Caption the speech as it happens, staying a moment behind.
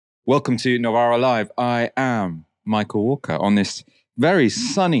Welcome to Novara Live. I am Michael Walker on this very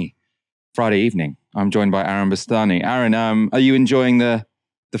sunny Friday evening. I'm joined by Aaron Bastani. Aaron, are you enjoying the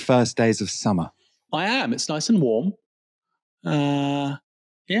first days of summer? I am. It's nice and warm. Can't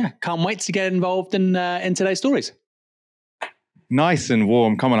wait to get involved in today's stories. Nice and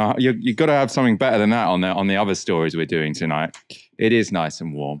warm. Come on, you've got to have something better than that on the other stories we're doing tonight. It is nice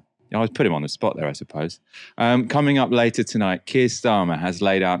and warm. I was put him on the spot there, I suppose. Coming up later tonight, Keir Starmer has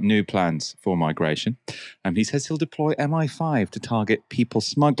laid out new plans for migration. He says he'll deploy MI5 to target people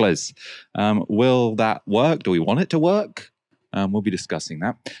smugglers. Will that work? Do we want it to work? We'll be discussing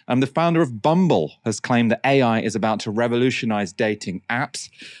that. The founder of Bumble has claimed that AI is about to revolutionise dating apps.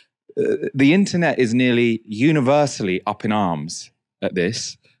 The internet is nearly universally up in arms at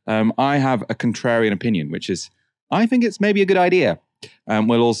this. I have a contrarian opinion, which is I think it's maybe a good idea.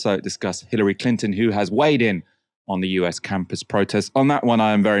 We'll also discuss Hilary Clinton, who has weighed in on the US campus protests. On that one,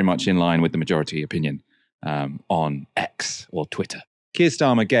 I am very much in line with the majority opinion on X or Twitter. Keir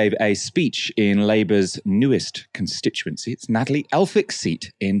Starmer gave a speech in Labour's newest constituency. It's Natalie Elphick's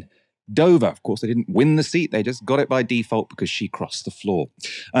seat in Dover. Of course, they didn't win the seat. They just got it by default because she crossed the floor.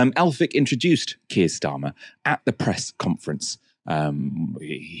 Elphick introduced Keir Starmer at the press conference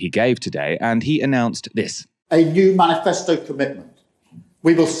he gave today, and he announced this. A new manifesto commitment.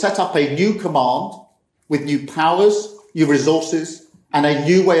 We will set up a new command with new powers, new resources, and a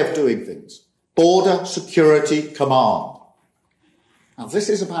new way of doing things. Border Security Command. Now, this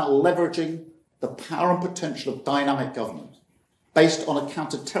is about leveraging the power and potential of dynamic government based on a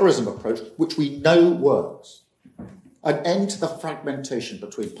counter-terrorism approach which we know works. An end to the fragmentation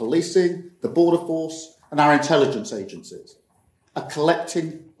between policing, the border force, and our intelligence agencies. A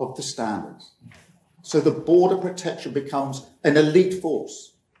collecting of the standards. So the border protection becomes an elite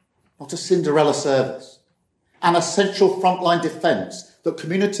force, not a Cinderella service. An essential frontline defence that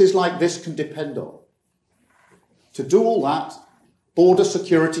communities like this can depend on. To do all that, Border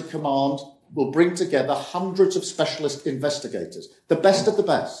Security Command will bring together hundreds of specialist investigators, the best of the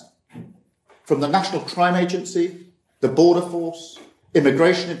best, from the National Crime Agency, the Border Force,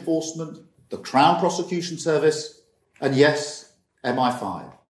 Immigration Enforcement, the Crown Prosecution Service, and yes,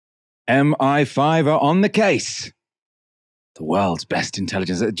 MI5. MI5 are on the case. The world's best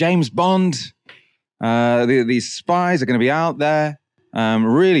intelligence. James Bond, these spies are going to be out there,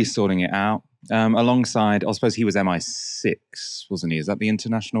 really sorting it out. Alongside, I suppose he was MI6, wasn't he? Is that the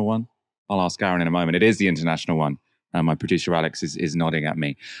international one? I'll ask Aaron in a moment. It is the international one. My producer Alex is nodding at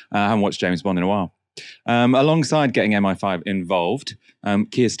me. I haven't watched James Bond in a while. Alongside getting MI5 involved,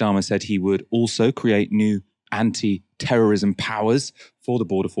 Keir Starmer said he would also create new anti-terrorism powers for the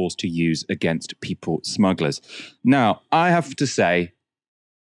border force to use against people smugglers. Now, I have to say,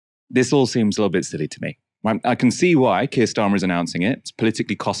 this all seems a little bit silly to me. I can see why Keir Starmer is announcing it. It's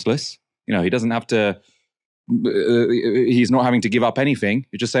politically costless. You know, he doesn't have to, he's not having to give up anything.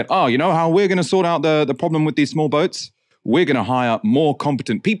 You're just saying, oh, you know how we're going to sort out the problem with these small boats? We're going to hire more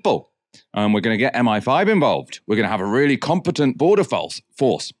competent people. We're going to get MI5 involved. We're going to have a really competent border force.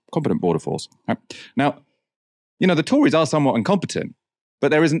 Right? Now, you know, the Tories are somewhat incompetent,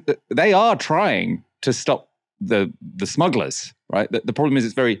 but they are trying to stop the smugglers, right? The problem is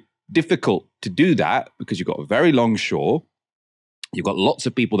it's very difficult to do that because you've got a very long shore. You've got lots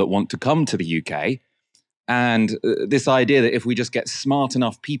of people that want to come to the UK. And this idea that if we just get smart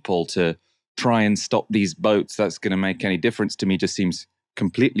enough people to try and stop these boats, that's going to make any difference to me just seems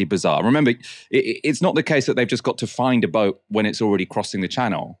completely bizarre. Remember, it's not the case that they've just got to find a boat when it's already crossing the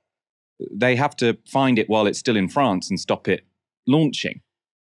channel. They have to find it while it's still in France and stop it launching,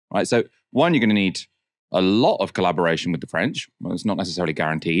 right? So one, you're going to need a lot of collaboration with the French. Well, it's not necessarily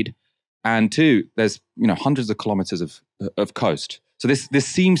guaranteed. And two, there's hundreds of kilometers of coast. So this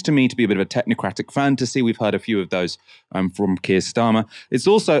seems to me to be a bit of a technocratic fantasy. We've heard a few of those from Keir Starmer. It's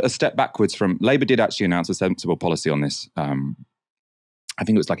also a step backwards from Labour did actually announce a sensible policy on this. I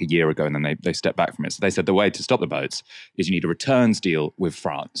think it was like a year ago, and then they stepped back from it. So they said the way to stop the boats is you need a returns deal with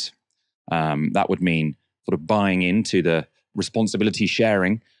France. That would mean sort of buying into the responsibility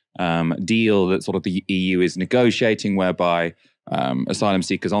sharing deal that sort of the EU is negotiating, whereby asylum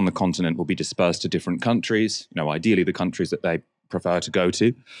seekers on the continent will be dispersed to different countries, ideally the countries that they prefer to go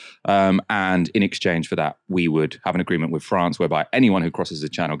to. And in exchange for that, we would have an agreement with France whereby anyone who crosses the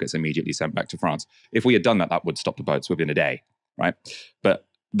channel gets immediately sent back to France. If we had done that, that would stop the boats within a day, right? But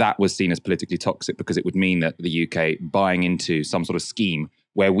that was seen as politically toxic because it would mean that the UK buying into some sort of scheme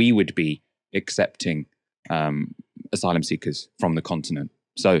where we would be accepting asylum seekers from the continent.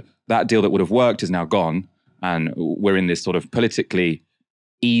 So that deal that would have worked is now gone. And we're in this sort of politically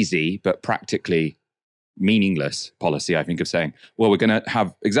easy, but practically meaningless policy, I think, of saying, well, we're going to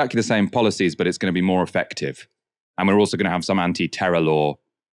have exactly the same policies, but it's going to be more effective. And we're also going to have some anti-terror law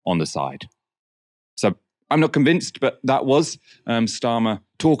on the side. So I'm not convinced, but that was Starmer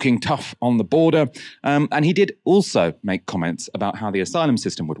talking tough on the border. And he did also make comments about how the asylum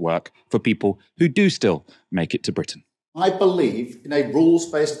system would work for people who do still make it to Britain. I believe in a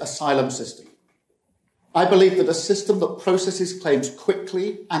rules-based asylum system. I believe that a system that processes claims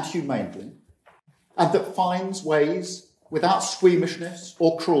quickly and humanely, and that finds ways, without squeamishness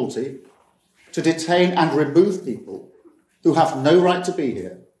or cruelty, to detain and remove people who have no right to be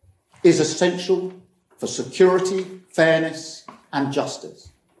here, is essential for security, fairness, and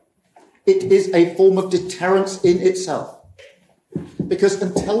justice. It is a form of deterrence in itself. Because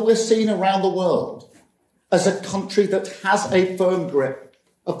until we're seen around the world as a country that has a firm grip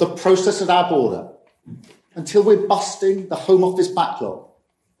of the process at our border, until we're busting the Home Office backlog,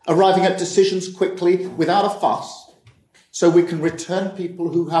 arriving at decisions quickly without a fuss, so we can return people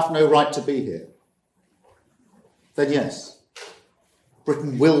who have no right to be here, then yes,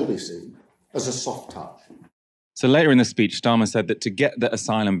 Britain will be seen as a soft touch. So later in the speech, Starmer said that to get the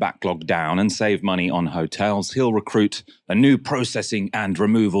asylum backlog down and save money on hotels, he'll recruit a new processing and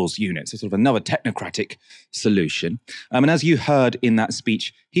removals unit. So sort of another technocratic solution. And as you heard in that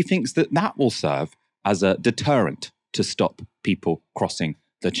speech, he thinks that that will serve as a deterrent to stop people crossing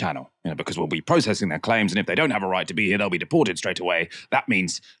the channel, because we'll be processing their claims, and if they don't have a right to be here, they'll be deported straight away. That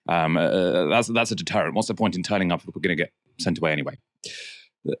means that's a deterrent. What's the point in turning up if we're going to get sent away anyway?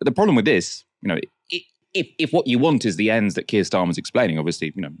 The problem with this, if what you want is the ends that Keir Starmer's explaining,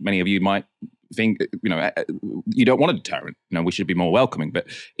 obviously, many of you might think, you don't want a deterrent. We should be more welcoming. But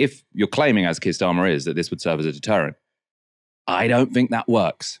if you're claiming, as Keir Starmer is, that this would serve as a deterrent, I don't think that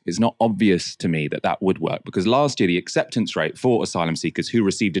works. It's not obvious to me that that would work, because last year the acceptance rate for asylum seekers who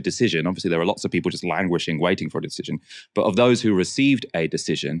received a decision, obviously there were lots of people just languishing, waiting for a decision, but of those who received a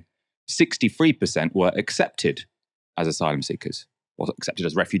decision, 63% were accepted as asylum seekers, or accepted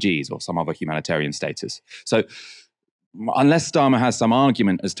as refugees or some other humanitarian status. So unless Starmer has some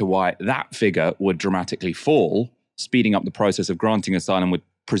argument as to why that figure would dramatically fall, speeding up the process of granting asylum would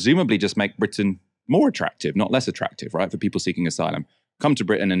presumably just make Britain more attractive, not less attractive, right, for people seeking asylum. Come to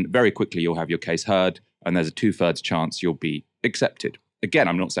Britain and very quickly you'll have your case heard, and there's a 2/3 chance you'll be accepted. Again,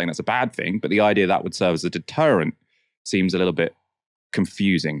 I'm not saying that's a bad thing, but the idea that would serve as a deterrent seems a little bit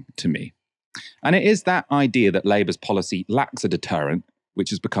confusing to me. And it is that idea that Labour's policy lacks a deterrent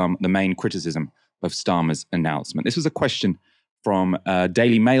which has become the main criticism of Starmer's announcement. This was a question from a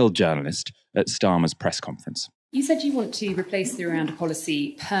Daily Mail journalist at Starmer's press conference. You said you want to replace the Rwanda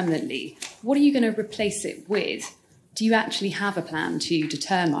policy permanently. What are you going to replace it with? Do you actually have a plan to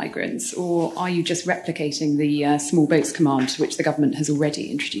deter migrants, or are you just replicating the small boats command which the government has already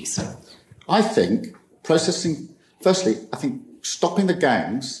introduced? I think firstly, I think stopping the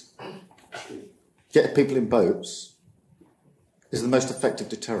gangs, getting people in boats, is the most effective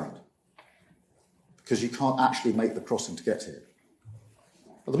deterrent, because you can't actually make the crossing to get here.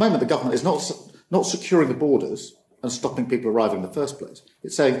 At the moment, the government is not securing the borders and stopping people arriving in the first place.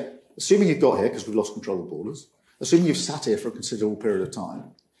 It's saying, assuming you've got here because we've lost control of the borders, assuming you've sat here for a considerable period of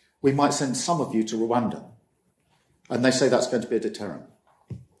time, we might send some of you to Rwanda. And they say that's going to be a deterrent.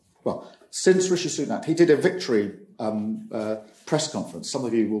 Well, since Rishi Sunak, he did a victory press conference. Some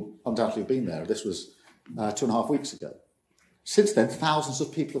of you will undoubtedly have been there. This was 2.5 weeks ago. Since then, thousands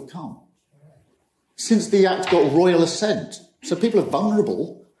of people have come. Since the Act got royal assent, so people are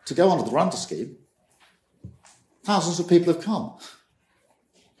vulnerable to go under the Rwanda scheme, thousands of people have come.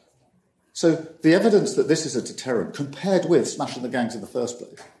 So the evidence that this is a deterrent, compared with smashing the gangs in the first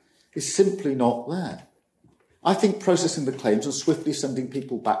place, is simply not there. I think processing the claims and swiftly sending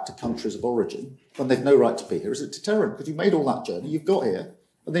people back to countries of origin when they've no right to be here is a deterrent, because you made all that journey, you've got here,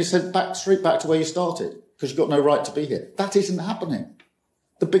 and then you sent straight back to where you started because you've got no right to be here. That isn't happening.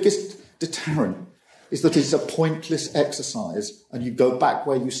 The biggest deterrent is that it's a pointless exercise and you go back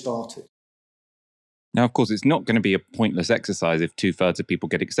where you started. Now, of course, it's not going to be a pointless exercise if 2/3 of people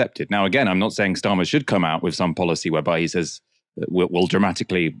get accepted. Now, again, I'm not saying Starmer should come out with some policy whereby he says we'll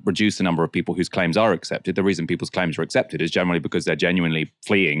dramatically reduce the number of people whose claims are accepted. The reason people's claims are accepted is generally because they're genuinely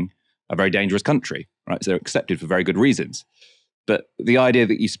fleeing a very dangerous country, right? So they're accepted for very good reasons. But the idea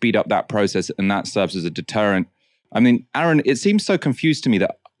that you speed up that process and that serves as a deterrent, I mean, Aaron, it seems so confused to me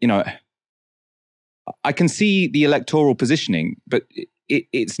that, I can see the electoral positioning, but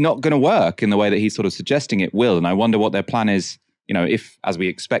it's not going to work in the way that he's sort of suggesting it will. And I wonder what their plan is, if, as we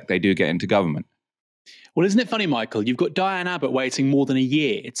expect, they do get into government. Well, isn't it funny, Michael? You've got Diane Abbott waiting more than a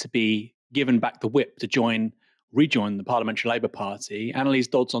year to be given back the whip to join rejoined the Parliamentary Labour Party, Annalise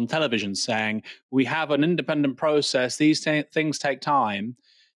Dodds on television saying, we have an independent process, these things take time,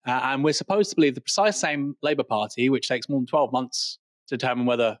 and we're supposed to believe the precise same Labour Party, which takes more than 12 months to determine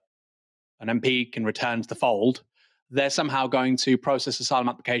whether an MP can return to the fold, they're somehow going to process asylum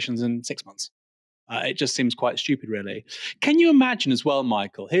applications in 6 months. It just seems quite stupid, really. Can you imagine as well,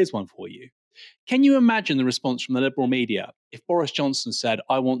 Michael, here's one for you. Can you imagine the response from the Liberal media if Boris Johnson said,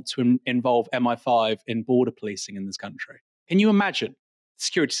 I want to involve MI5 in border policing in this country? Can you imagine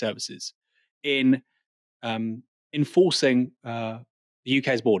security services in enforcing the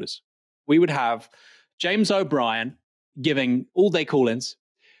UK's borders? We would have James O'Brien giving all-day call-ins.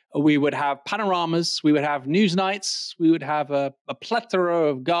 We would have panoramas. We would have news nights. We would have a plethora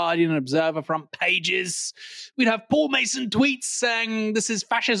of Guardian and Observer front pages. We'd have Paul Mason tweets saying this is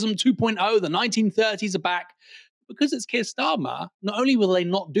fascism 2.0. The 1930s are back. Because it's Keir Starmer, not only will they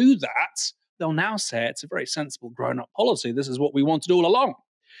not do that, they'll now say it's a very sensible grown-up policy. This is what we wanted all along.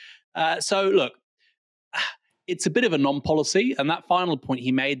 So look, it's a bit of a non-policy. And that final point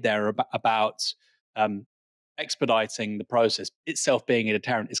he made there about expediting the process itself being a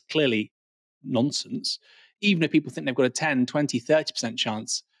deterrent is clearly nonsense. Even if people think they've got a 10, 20, 30%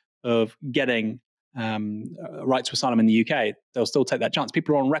 chance of getting right to asylum in the UK, they'll still take that chance.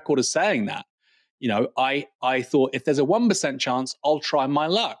 People are on record as saying that. You know, I thought if there's a 1% chance, I'll try my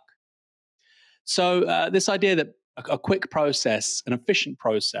luck. So this idea that a quick process, an efficient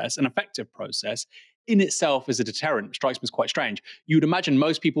process, an effective process in itself is a deterrent strikes me as quite strange. You'd imagine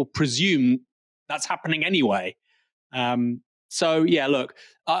most people presume that's happening anyway. So, yeah, look,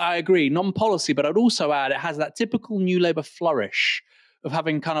 I agree, non-policy, but I'd also add it has that typical New Labour flourish of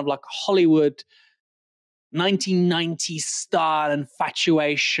having kind of like Hollywood 1990s style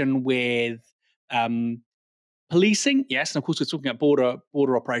infatuation with policing. Yes, and of course, we're talking about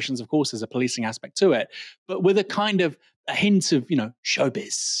border operations. Of course, there's a policing aspect to it, but with a hint of,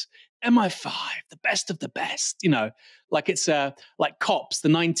 showbiz. MI5, the best of the best, like it's like Cops, the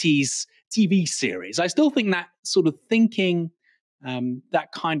 90s TV series. I still think that sort of thinking,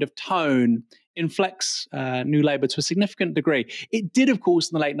 that kind of tone inflects New Labour to a significant degree. It did, of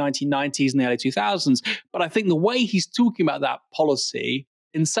course, in the late 1990s and the early 2000s, but I think the way he's talking about that policy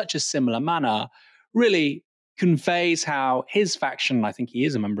in such a similar manner really conveys how his faction, I think he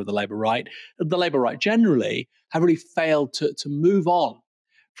is a member of the Labour right generally, have really failed to move on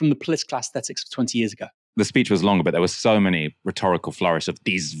from the political aesthetics of 20 years ago. The speech was long, but there were so many rhetorical flourish of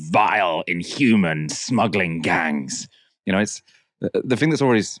these vile, inhuman smuggling gangs. It's the thing that's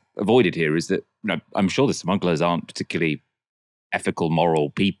always avoided here is that I'm sure the smugglers aren't particularly ethical, moral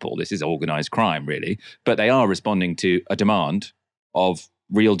people. This is organized crime, really, but they are responding to a demand of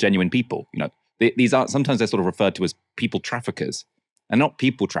real, genuine people. These are sometimes they're sort of referred to as people traffickers, and not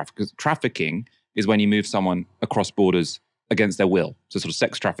people traffickers. Trafficking is when you move someone across borders against their will. So sort of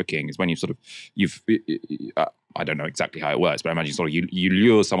sex trafficking is when I don't know exactly how it works, but I imagine you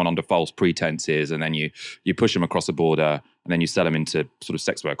lure someone under false pretenses and then you push them across the border and then you sell them into sort of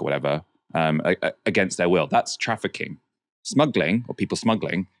sex work or whatever against their will. That's trafficking. Smuggling or people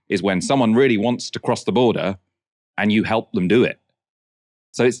smuggling is when someone really wants to cross the border and you help them do it.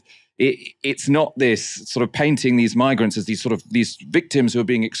 So it's not this sort of painting these migrants as these victims who are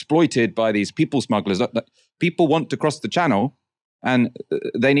being exploited by these people smugglers. People want to cross the channel and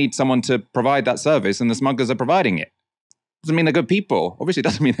they need someone to provide that service and the smugglers are providing it. Doesn't mean they're good people. Obviously, it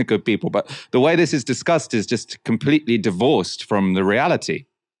doesn't mean they're good people, but the way this is discussed is just completely divorced from the reality.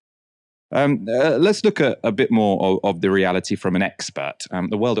 Let's look at a bit more of the reality from an expert.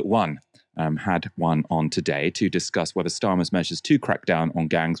 The World at One had one on today to discuss whether Starmer's measures to crack down on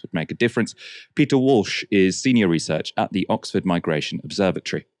gangs would make a difference. Peter Walsh is senior research at the Oxford Migration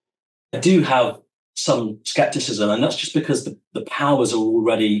Observatory. I do have some scepticism, and that's just because the powers are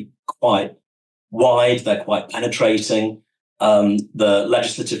already quite wide, they're quite penetrating. The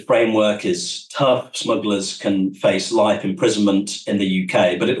legislative framework is tough. Smugglers can face life imprisonment in the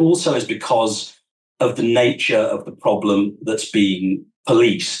UK, but it also is because of the nature of the problem that's being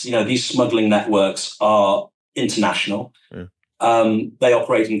policed. These smuggling networks are international. Yeah. They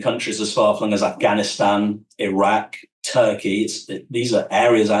operate in countries as far-flung as Afghanistan, Iraq, Turkey. These are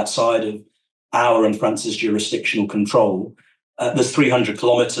areas outside of our and France's jurisdictional control. There's 300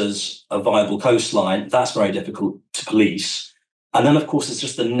 kilometres of viable coastline. That's very difficult to police. And then, of course, it's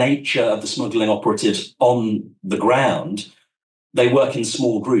just the nature of the smuggling operatives on the ground. They work in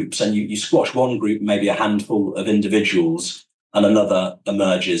small groups, and you squash one group, maybe a handful of individuals, and another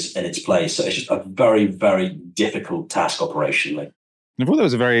emerges in its place. So it's just a very, very difficult task operationally. I thought that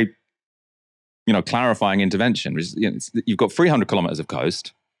was a very, clarifying intervention. You've got 300 kilometres of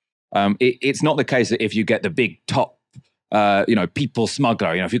coast. It's not the case that if you get the big top, people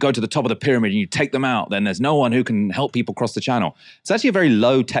smuggler, if you go to the top of the pyramid and you take them out, then there's no one who can help people cross the channel. It's actually a very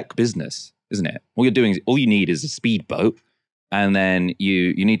low tech business, isn't it? All you need is a speedboat, and then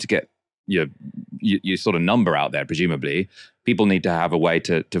you need to get your sort of number out there. Presumably, people need to have a way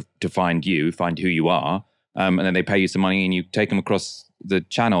to find who you are, and then they pay you some money and you take them across the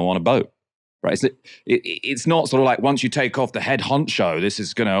channel on a boat. Right? It's not sort of like once you take off the head honcho, this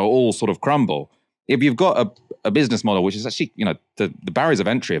is going to all sort of crumble. If you've got a business model which is actually, the barriers of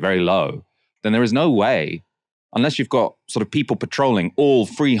entry are very low, then there is no way, unless you've got sort of people patrolling all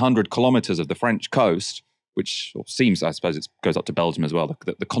 300 kilometers of the French coast, which seems, I suppose, it goes up to Belgium as well,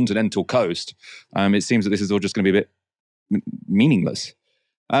 the continental coast. It seems that this is all just going to be a bit meaningless.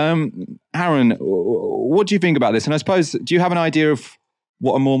 Aaron, what do you think about this? And I suppose, do you have an idea of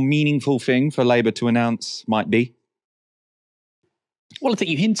what a more meaningful thing for Labour to announce might be? Well, I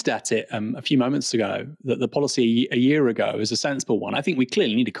think you hinted at it a few moments ago, that the policy a year ago is a sensible one. I think we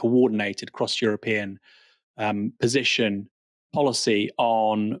clearly need a coordinated cross-European position policy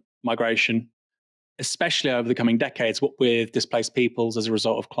on migration, especially over the coming decades, what with displaced peoples as a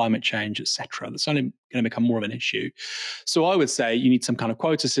result of climate change, etc. That's only going to become more of an issue. So I would say you need some kind of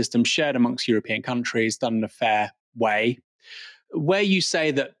quota system shared amongst European countries, done in a fair way. Where you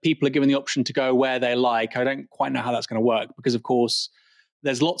say that people are given the option to go where they like, I don't quite know how that's going to work, because, of course,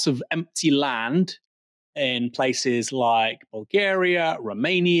 there's lots of empty land in places like Bulgaria,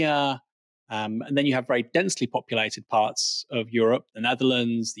 Romania, and then you have very densely populated parts of Europe, the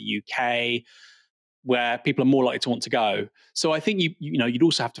Netherlands, the UK, where people are more likely to want to go. So I think you'd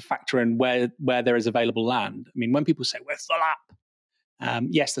also have to factor in where there is available land. I mean, when people say we're full up,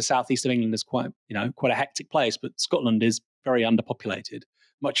 yes, the southeast of England is quite a hectic place, but Scotland is very underpopulated.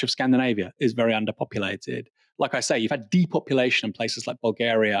 Much of Scandinavia is very underpopulated. Like I say, you've had depopulation in places like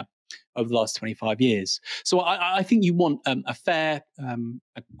Bulgaria over the last 25 years. So I think you want a fair,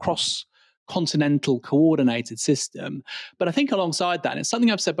 a cross-continental coordinated system. But I think alongside that, and it's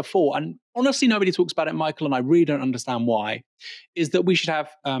something I've said before, and honestly nobody talks about it, Michael, and I really don't understand why, is that we should have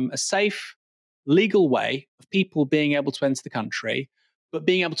a safe, legal way of people being able to enter the country, but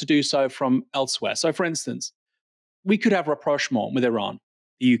being able to do so from elsewhere. So, for instance, we could have rapprochement with Iran,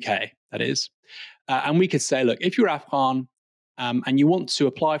 the UK, that is. And we could say, look, if you're Afghan and you want to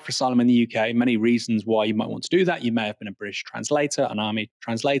apply for asylum in the UK, many reasons why you might want to do that. You may have been a British translator, an army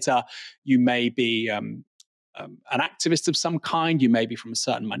translator. You may be an activist of some kind. You may be from a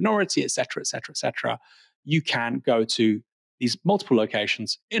certain minority, et cetera, et cetera, et cetera. You can go to these multiple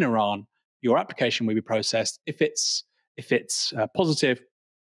locations in Iran. Your application will be processed. If it's positive,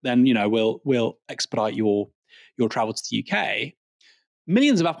 then we'll expedite your travel to the UK.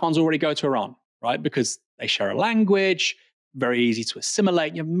 Millions of Afghans already go to Iran, right? Because they share a language, very easy to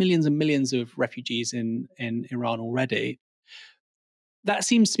assimilate. You have millions and millions of refugees in Iran already. That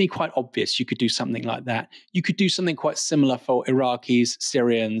seems to me quite obvious. You could do something like that. You could do something quite similar for Iraqis,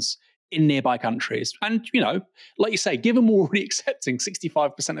 Syrians in nearby countries. And, like you say, given we're already accepting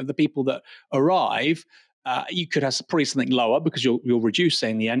 65% of the people that arrive, you could have probably something lower because you're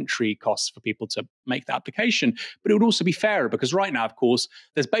reducing the entry costs for people to make the application. But it would also be fairer because right now, of course,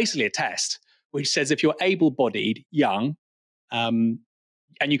 there's basically a test which says if you're able-bodied, young, and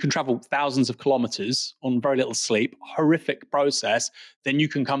you can travel thousands of kilometers on very little sleep, horrific process, then you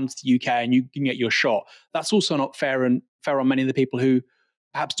can come to the UK and you can get your shot. That's also not fair on many of the people who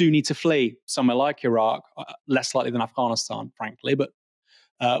perhaps do need to flee somewhere like Iraq, less likely than Afghanistan, frankly, but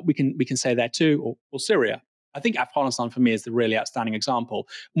we can say there too, or Syria. I think Afghanistan for me is the really outstanding example.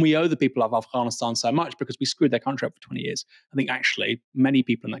 And we owe the people of Afghanistan so much because we screwed their country up for 20 years. I think actually many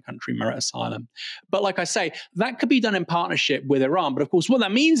people in that country merit asylum. But like I say, that could be done in partnership with Iran. But of course, what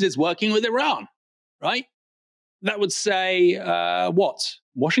that means is working with Iran, right? That would say what?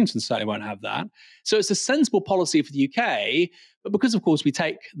 Washington certainly won't have that. So it's a sensible policy for the UK. But because, of course, we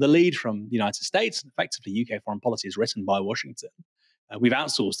take the lead from the United States, and effectively UK foreign policy is written by Washington. We've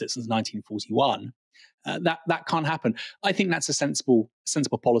outsourced it since 1941. That can't happen. I think that's a sensible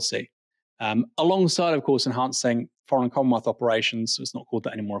policy. Alongside, of course, enhancing foreign Commonwealth operations, so it's not called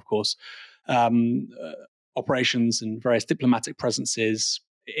that anymore, of course, operations and various diplomatic presences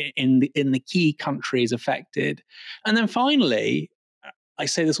in the key countries affected. And then finally, I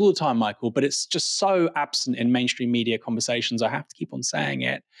say this all the time, Michael, but it's just so absent in mainstream media conversations, I have to keep on saying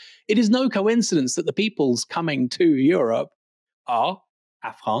it. It is no coincidence that the peoples coming to Europe are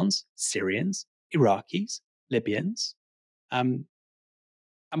Afghans, Syrians, Iraqis, Libyans, and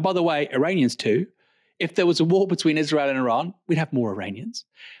by the way, Iranians too. if there was a war between Israel and Iran, we'd have more Iranians.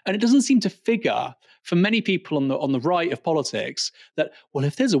 And it doesn't seem to figure for many people on the right of politics that, well,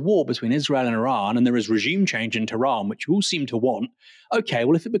 if there's a war between Israel and Iran and there is regime change in Tehran, which you all seem to want, okay,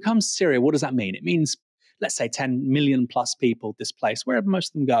 well, if it becomes Syria, what does that mean? It means, let's say, 10 million plus people displaced, wherever most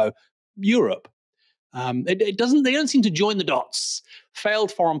of them go, Europe. They don't seem to join the dots.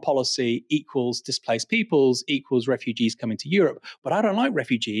 Failed foreign policy equals displaced peoples equals refugees coming to Europe. But I don't like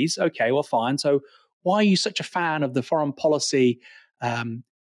refugees. Okay, well, fine. So why are you such a fan of the foreign policy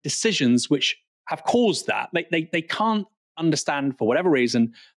decisions which have caused that? They can't understand, for whatever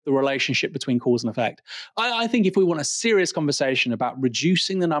reason, the relationship between cause and effect. I think if we want a serious conversation about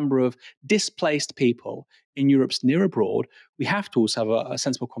reducing the number of displaced people in Europe's near abroad, we have to also have a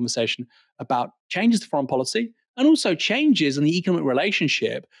sensible conversation about changes to foreign policy and also changes in the economic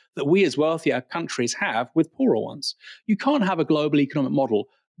relationship that we as wealthier countries have with poorer ones. You can't have a global economic model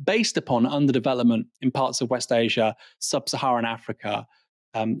based upon underdevelopment in parts of West Asia, Sub-Saharan Africa,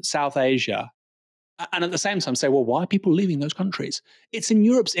 South Asia, and at the same time say, well, why are people leaving those countries? It's in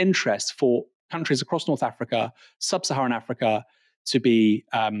Europe's interest for countries across North Africa, Sub-Saharan Africa, to be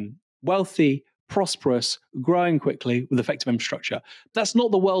wealthy, prosperous, growing quickly with effective infrastructure. That's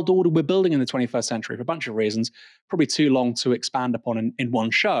not the world order we're building in the 21st century for a bunch of reasons, probably too long to expand upon in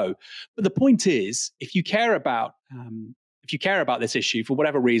one show. But the point is, if you care about this issue for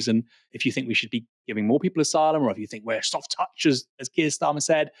whatever reason, if you think we should be giving more people asylum, or if you think we're soft touch, as Keir Starmer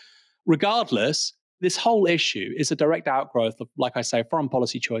said, regardless, this whole issue is a direct outgrowth of, like I say, foreign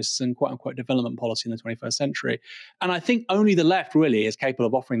policy choices and quote unquote development policy in the 21st century. And I think only the left really is capable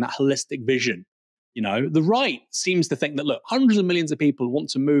of offering that holistic vision. You know, the right seems to think that, look, hundreds of millions of people want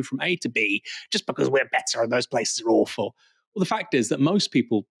to move from A to B just because we're better and those places are awful. Well, the fact is that most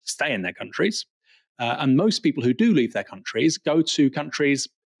people stay in their countries, and most people who do leave their countries go to countries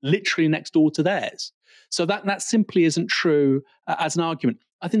literally next door to theirs. So that simply isn't true as an argument.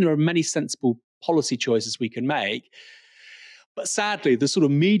 I think there are many sensible policy choices we can make. But sadly, the sort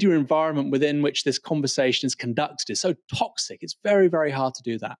of media environment within which this conversation is conducted is so toxic. It's very, very hard to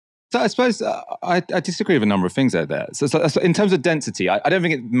do that. So I suppose I disagree with a number of things there. So in terms of density, I don't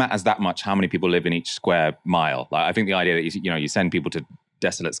think it matters that much how many people live in each square mile. Like, I think the idea that you send people to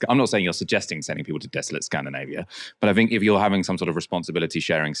desolate, I'm not saying you're suggesting sending people to desolate Scandinavia, but I think if you're having some sort of responsibility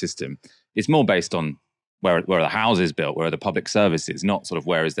sharing system, it's more based on where are the houses built, where are the public services, not sort of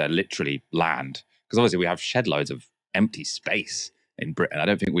where is there literally land. Because obviously we have shed loads of empty space in Britain. I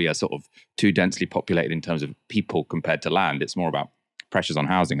don't think we are sort of too densely populated in terms of people compared to land. It's more about pressures on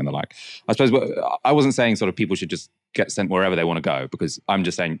housing and the like. I suppose I wasn't saying sort of people should just get sent wherever they want to go, because I'm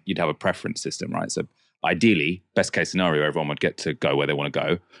just saying you'd have a preference system, right? So ideally, best case scenario, everyone would get to go where they want to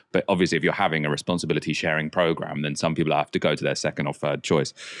go. But obviously, if you're having a responsibility sharing program, then some people have to go to their second or third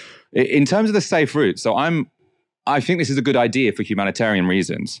choice. In terms of the safe route, so I think this is a good idea for humanitarian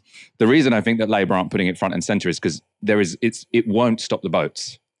reasons. The reason I think that Labour aren't putting it front and centre is because it won't stop the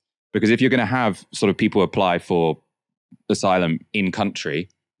boats. Because if you're going to have sort of people apply for asylum in country,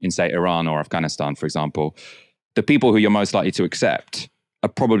 in say Iran or Afghanistan, for example, the people who you're most likely to accept are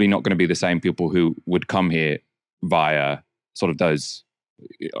probably not going to be the same people who would come here via sort of those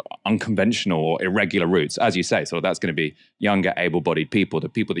unconventional or irregular routes. As you say, so that's going to be younger, able-bodied people. The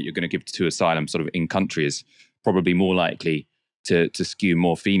people that you're going to give to asylum sort of in country is probably more likely to skew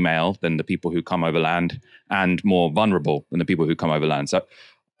more female than the people who come over land, and more vulnerable than the people who come over land. So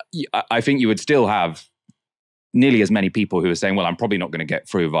I think you would still have nearly as many people who are saying, well, I'm probably not going to get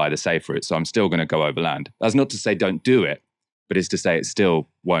through via the safe route, so I'm still going to go over land. That's not to say don't do it, but it's to say it still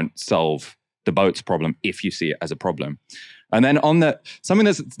won't solve the boats problem if you see it as a problem. And then on something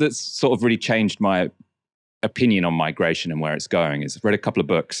that's sort of really changed my opinion on migration and where it's going is I've read a couple of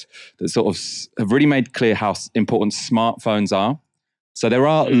books that sort of have really made clear how important smartphones are. So there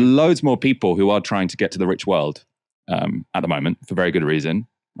are loads more people who are trying to get to the rich world at the moment for very good reason,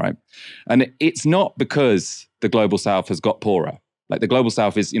 right? And it's not because the global south has got poorer. Like the global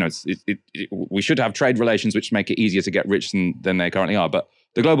south is, we should have trade relations which make it easier to get rich than they currently are. But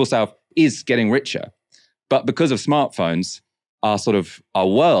the global south is getting richer. But because of smartphones, our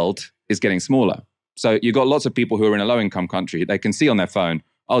world is getting smaller. So you've got lots of people who are in a low-income country. They can see on their phone,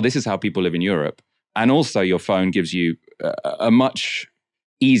 oh, this is how people live in Europe. And also your phone gives you a much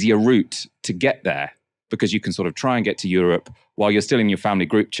easier route to get there, because you can sort of try and get to Europe while you're still in your family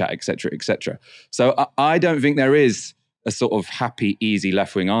group chat, et cetera, et cetera. So I don't think there is a sort of happy, easy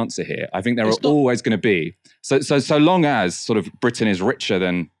left-wing answer here. I think there are always going to be. So long as sort of Britain is richer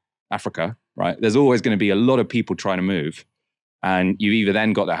than Africa, right, there's always going to be a lot of people trying to move. And you either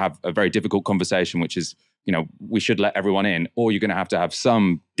then got to have a very difficult conversation, which is we should let everyone in, or you're going to have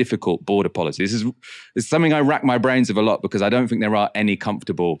some difficult border policy. This is something I rack my brains of a lot, because I don't think there are any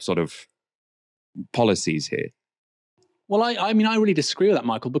comfortable sort of policies here. Well, I mean, I really disagree with that,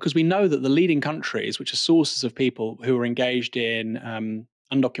 Michael, because we know that the leading countries, which are sources of people who are engaged in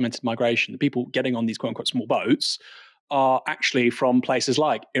undocumented migration, the people getting on these quote-unquote small boats, are actually from places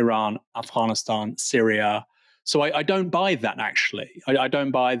like Iran, Afghanistan, Syria. So I don't buy that, actually. I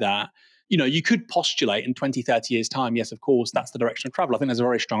don't buy that. You could postulate in 20, 30 years' time, yes, of course, that's the direction of travel. I think there's a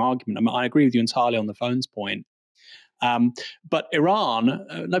very strong argument. I mean, I agree with you entirely on the phones point. But Iran,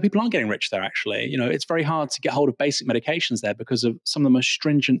 no, people aren't getting rich there, actually. It's very hard to get hold of basic medications there because of some of the most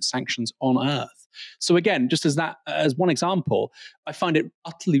stringent sanctions on earth. So again, just as one example, I find it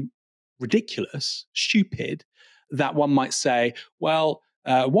utterly ridiculous, stupid, that one might say, well,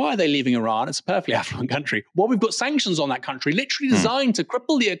 why are they leaving Iran? It's a perfectly affluent country. Well, we've got sanctions on that country, literally designed to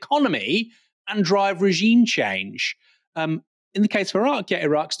cripple the economy and drive regime change. In the case of Iraq, yeah,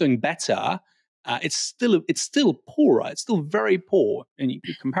 Iraq's doing better. It's still poor, right? It's still very poor in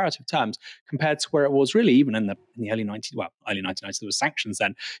comparative terms compared to where it was really even in the early 90s. Well, early 1990s, there were sanctions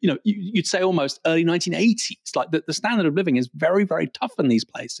then. You'd say almost early 1980s. Like the standard of living is very, very tough in these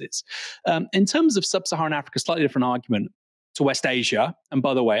places. In terms of sub-Saharan Africa, slightly different argument to West Asia. And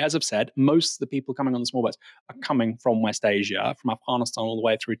by the way, as I've said, most of the people coming on the small boats are coming from West Asia, from Afghanistan all the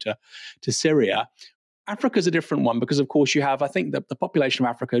way through to Syria. Africa's a different one because, of course, you have, I think, the population of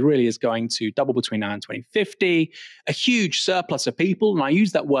Africa really is going to double between now and 2050, a huge surplus of people. And I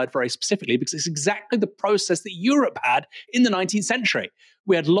use that word very specifically because it's exactly the process that Europe had in the 19th century.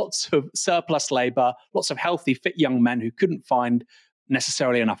 We had lots of surplus labor, lots of healthy, fit young men who couldn't find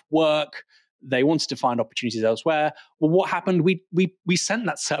necessarily enough work. They wanted to find opportunities elsewhere. Well, what happened? We sent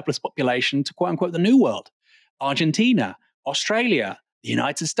that surplus population to, quote unquote, the New World. Argentina, Australia, the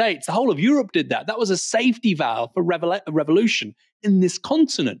United States, the whole of Europe did that. That was a safety valve for revolution in this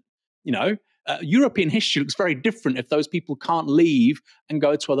continent. European history looks very different if those people can't leave and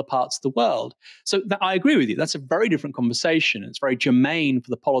go to other parts of the world. So I agree with you. That's a very different conversation. It's very germane for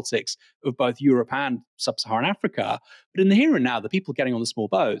the politics of both Europe and sub-Saharan Africa. But in the here and now, the people getting on the small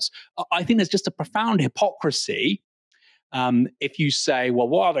boats, I think there's just a profound hypocrisy. If you say, well,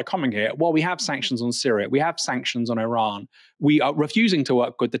 why are they coming here? Well, we have sanctions on Syria. We have sanctions on Iran. We are refusing to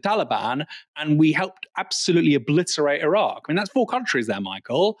work with the Taliban, and we helped absolutely obliterate Iraq. I mean, that's 4 countries there,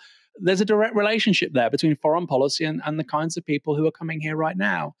 Michael. There's a direct relationship there between foreign policy and the kinds of people who are coming here right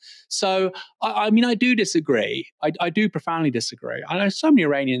now. So, I mean, I do disagree. I do profoundly disagree. I know so many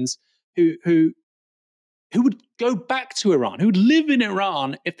Iranians who would go back to Iran, who would live in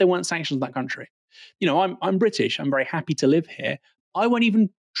Iran if there weren't sanctions in that country. I'm British. I'm very happy to live here. I won't even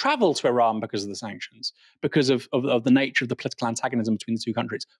travel to Iran because of the sanctions, because of the nature of the political antagonism between the two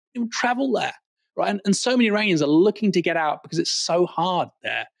countries. I won't travel there, right? And so many Iranians are looking to get out because it's so hard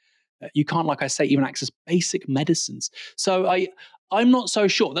there. You can't, like I say, even access basic medicines. So I'm not so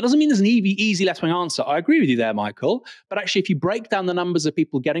sure. That doesn't mean there's an easy left-wing answer. I agree with you there, Michael. But actually, if you break down the numbers of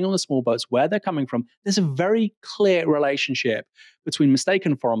people getting on the small boats, where they're coming from, there's a very clear relationship between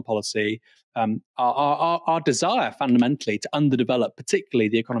mistaken foreign policy, our desire fundamentally to underdevelop, particularly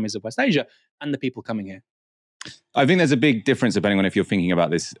the economies of West Asia, and the people coming here. I think there's a big difference depending on if you're thinking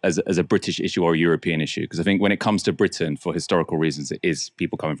about this as a British issue or a European issue. Because I think when it comes to Britain, for historical reasons, it is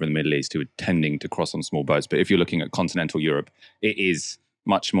people coming from the Middle East who are tending to cross on small boats. But if you're looking at continental Europe, it is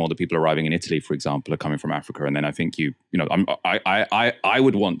much more the people arriving in Italy, for example, are coming from Africa. And then I think I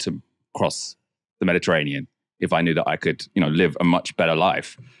would want to cross the Mediterranean if I knew that I could, live a much better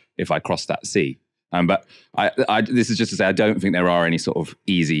life if I crossed that sea. But this is just to say, I don't think there are any sort of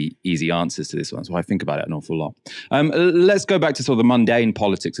easy answers to this one. So I think about it an awful lot. Let's go back to sort of the mundane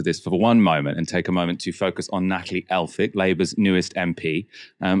politics of this for one moment and take a moment to focus on Natalie Elphicke, Labour's newest MP.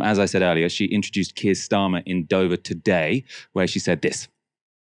 As I said earlier, she introduced Keir Starmer in Dover today, where she said this.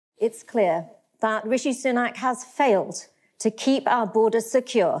 It's clear that Rishi Sunak has failed to keep our borders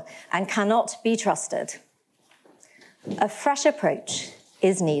secure and cannot be trusted. A fresh approach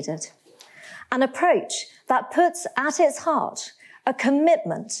is needed. An approach that puts at its heart a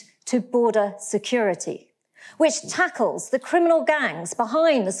commitment to border security, which tackles the criminal gangs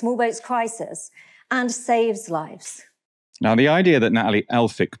behind the small boats crisis and saves lives. Now, the idea that Natalie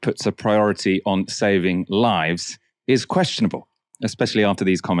Elphicke puts a priority on saving lives is questionable, especially after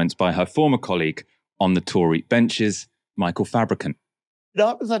these comments by her former colleague on the Tory benches, Michael Fabricant.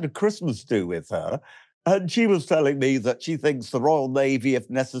 I was at a Christmas do with her, and she was telling me that she thinks the Royal Navy, if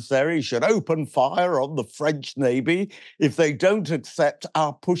necessary, should open fire on the French Navy if they don't accept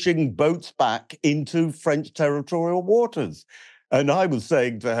our pushing boats back into French territorial waters. And I was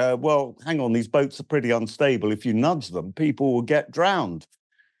saying to her, well, hang on, these boats are pretty unstable. If you nudge them, people will get drowned.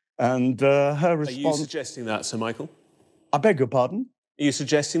 And her response... Are you suggesting that, Sir Michael? I beg your pardon? Are you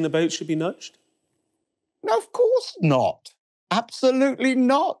suggesting the boat should be nudged? No, of course not. Absolutely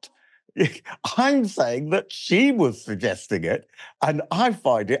not. I'm saying that she was suggesting it, and I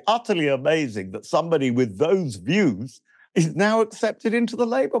find it utterly amazing that somebody with those views is now accepted into the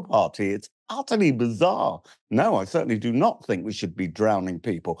Labour Party. It's utterly bizarre. No, I certainly do not think we should be drowning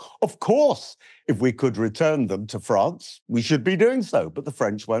people. Of course, if we could return them to France, we should be doing so, but the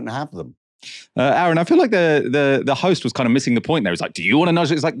French won't have them. Aaron, I feel like the host was kind of missing the point there. It's like, do you want to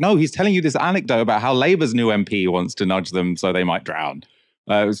nudge? It's like, no, he's telling you this anecdote about how Labour's new MP wants to nudge them so they might drown.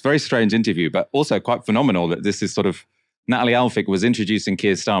 It was a very strange interview, but also quite phenomenal that this is sort of... Natalie Elphicke was introducing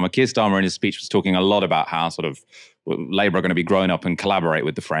Keir Starmer. Keir Starmer in his speech was talking a lot about how sort of Labour are going to be growing up and collaborate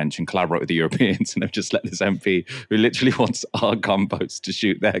with the French and collaborate with the Europeans, and they've just let this MP who literally wants our gunboats to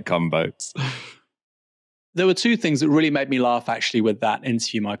shoot their gunboats. There were two things that really made me laugh, actually, with that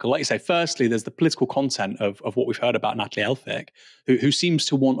interview, Michael. Like you say, firstly, there's the political content of what we've heard about Natalie Elphicke, who seems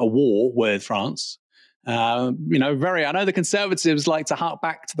to want a war with France. I know the Conservatives like to hark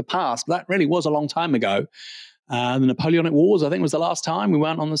back to the past, but that really was a long time ago. The Napoleonic Wars, I think, was the last time we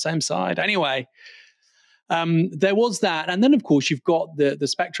weren't on the same side. Anyway, there was that. And then, of course, you've got the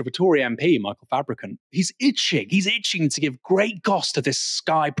spectre of a Tory MP, Michael Fabricant. He's itching to give great goss to this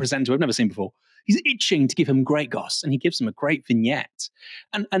Sky presenter I've never seen before. He's itching to give him great goss, and he gives him a great vignette.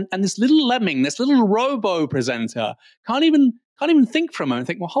 And this little lemming, this little robo presenter can't even think for a moment and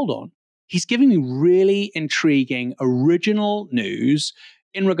think, well, hold on. He's giving me really intriguing, original news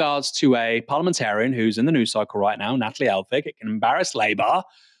in regards to a parliamentarian who's in the news cycle right now, Natalie Elphicke. It can embarrass Labour.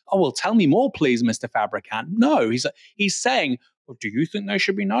 Oh, well, tell me more, please, Mr. Fabricant. No, he's saying, well, do you think they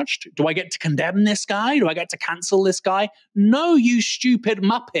should be nudged? Do I get to condemn this guy? Do I get to cancel this guy? No, you stupid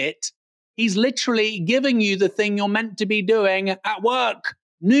muppet. He's literally giving you the thing you're meant to be doing at work.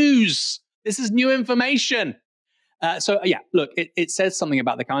 News. This is new information. Look, it says something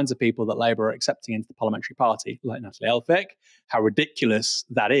about the kinds of people that Labour are accepting into the parliamentary party, like Natalie Elphicke, how ridiculous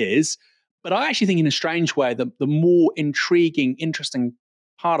that is. But I actually think in a strange way, the more intriguing, interesting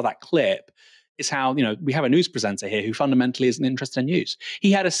part of that clip is how, we have a news presenter here who fundamentally isn't interested in news.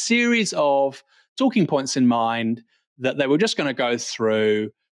 He had a series of talking points in mind that they were just going to go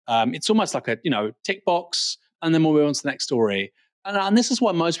through. It's almost like a, tick box, and then we'll move on to the next story. And this is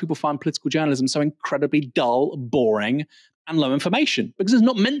why most people find political journalism so incredibly dull, boring, and low information, because it's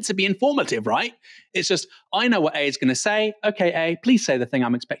not meant to be informative, right? It's just, I know what A is going to say. Okay, A, please say the thing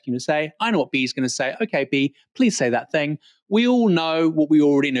I'm expecting you to say. I know what B is going to say. Okay, B, please say that thing. We all know what we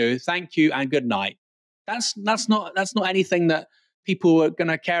already knew. Thank you and good night. That's not anything that people are going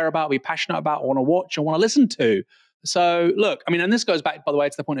to care about, be passionate about, or want to watch or want to listen to. So look, and this goes back, by the way,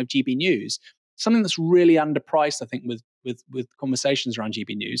 to the point of GB News. Something that's really underpriced, I think, with conversations around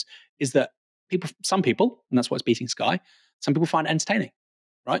GB News is that some people, and that's what's beating Sky, some people find it entertaining,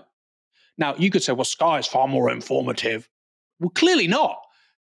 right? Now, you could say, well, Sky is far more informative. Well, clearly not.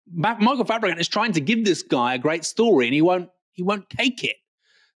 Michael Fabricant is trying to give this guy a great story, and he won't take it.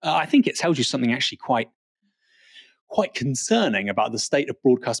 I think it tells you something actually quite concerning about the state of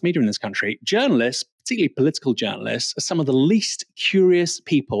broadcast media in this country. Journalists, particularly political journalists, are some of the least curious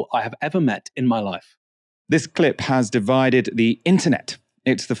people I have ever met in my life. This clip has divided the internet.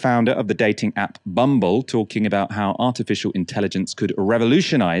 It's the founder of the dating app Bumble talking about how artificial intelligence could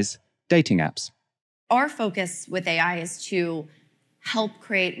revolutionize dating apps. Our focus with AI is to help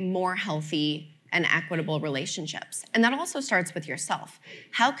create more healthy and equitable relationships. And that also starts with yourself.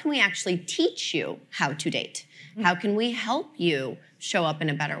 How can we actually teach you how to date? How can we help you show up in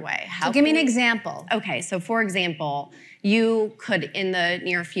a better way? So give me an example. Okay, so for example, you could in the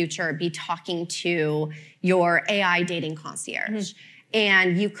near future be talking to your AI dating concierge,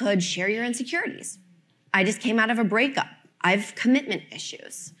 and you could share your insecurities. I just came out of a breakup. I have commitment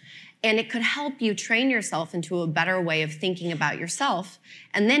issues. And it could help you train yourself into a better way of thinking about yourself.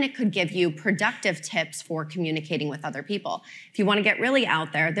 And then it could give you productive tips for communicating with other people. If you want to get really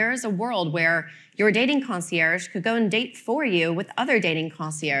out there, there is a world where your dating concierge could go and date for you with other dating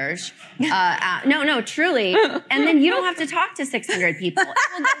concierge. No, truly. And then you don't have to talk to 600 people. It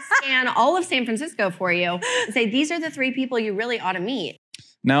will go scan all of San Francisco for you and say, these are the 3 people you really ought to meet.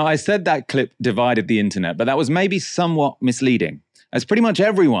 Now, I said that clip divided the internet, but that was maybe somewhat misleading, as pretty much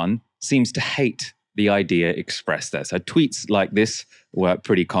everyone seems to hate the idea expressed there. So tweets like this were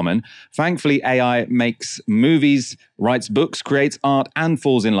pretty common. Thankfully, AI makes movies, writes books, creates art, and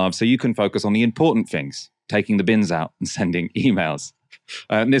falls in love, so you can focus on the important things, taking the bins out and sending emails.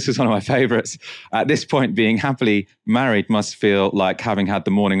 This was one of my favorites. At this point, being happily married must feel like having had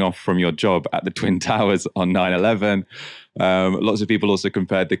the morning off from your job at the Twin Towers on 9/11. Lots of people also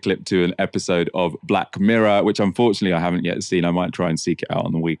compared the clip to an episode of Black Mirror, which unfortunately I haven't yet seen. I might try and seek it out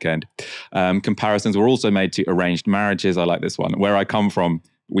on the weekend. Comparisons were also made to arranged marriages. I like this one. Where I come from,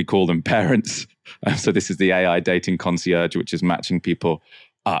 we call them parents. So this is the AI dating concierge, which is matching people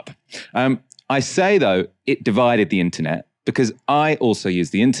up. I say, though, it divided the internet because I also use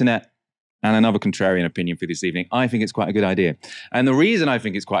the internet. And another contrarian opinion for this evening, I think it's quite a good idea. And the reason I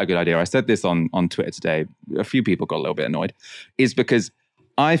think it's quite a good idea, I said this on Twitter today, a few people got a little bit annoyed, is because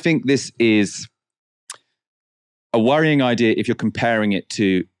I think this is a worrying idea if you're comparing it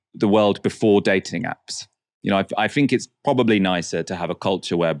to the world before dating apps. You know, I think it's probably nicer to have a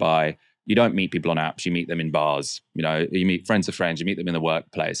culture whereby you don't meet people on apps, you meet them in bars. You know, you meet friends of friends, you meet them in the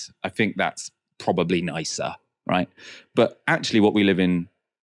workplace. I think that's probably nicer, right? But actually what we live in,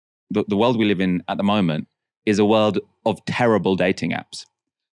 the world we live in at the moment is a world of terrible dating apps.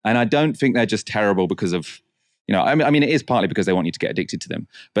 And I don't think they're just terrible because of, you know, I mean, it is partly because they want you to get addicted to them.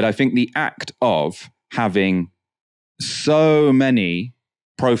 But I think the act of having so many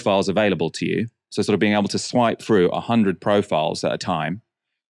profiles available to you, so sort of being able to swipe through 100 profiles at a time,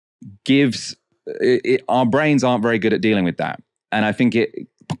 gives, our brains aren't very good at dealing with that. And I think it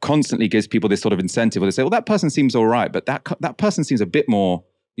constantly gives people this sort of incentive where they say, well, that person seems all right, but that person seems a bit more,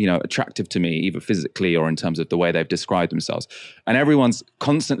 you know, attractive to me, either physically or in terms of the way they've described themselves. And everyone's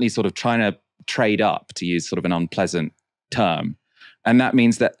constantly sort of trying to trade up, to use sort of an unpleasant term. And that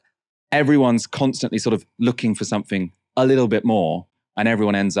means that everyone's constantly sort of looking for something a little bit more, and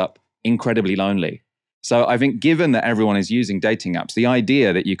everyone ends up incredibly lonely. So I think given that everyone is using dating apps, the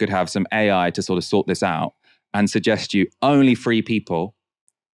idea that you could have some AI to sort of sort this out and suggest you only 3 people,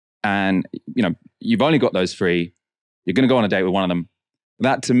 and, you know, you've only got those 3, you're going to go on a date with one of them,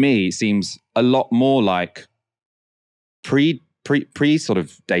 that to me seems a lot more like pre sort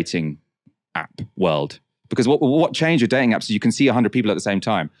of dating app world. Because what changed with dating apps is you can see 100 people at the same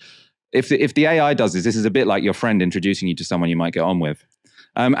time. If the AI does this is a bit like your friend introducing you to someone you might get on with.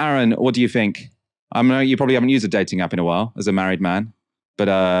 Aaron, what do you think? I know you probably haven't used a dating app in a while as a married man,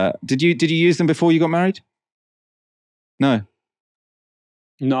 but did you use them before you got married? No.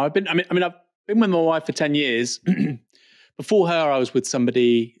 No, I've been with my wife for 10 years. Before her, I was with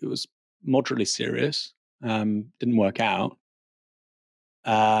somebody who was moderately serious. Didn't work out.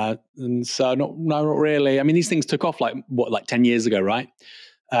 And so not really. I mean, these things took off like 10 years ago, right?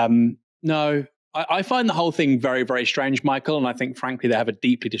 No, I find the whole thing very, very strange, Michael. And I think, frankly, they have a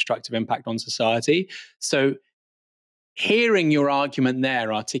deeply destructive impact on society. So hearing your argument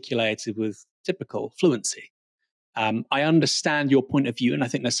there articulated with typical fluency, I understand your point of view, and I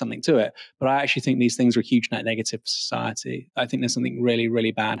think there's something to it. But I actually think these things are a huge net negative for society. I think there's something really,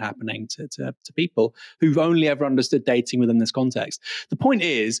 really bad happening to people who've only ever understood dating within this context. The point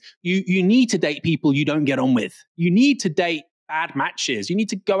is, you need to date people you don't get on with. You need to date bad matches. You need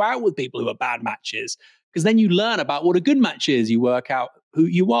to go out with people who are bad matches, because then you learn about what a good match is. You work out who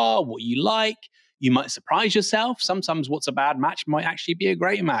you are, what you like. You might surprise yourself. Sometimes what's a bad match might actually be a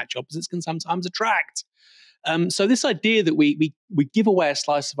great match. Opposites can sometimes attract. So this idea that we give away a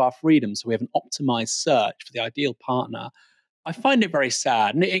slice of our freedom so we have an optimized search for the ideal partner, I find it very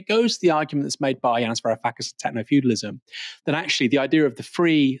sad. And it goes to the argument that's made by Yanis Varoufakis of techno-feudalism, that actually the idea of the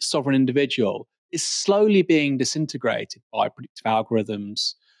free sovereign individual is slowly being disintegrated by predictive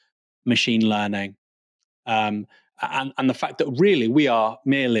algorithms, machine learning, and the fact that really we are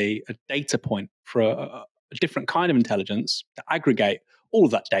merely a data point for a different kind of intelligence to aggregate all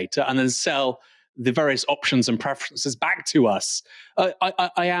of that data and then sell the various options and preferences back to us.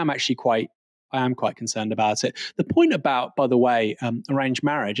 I am quite concerned about it. The point about, by the way, arranged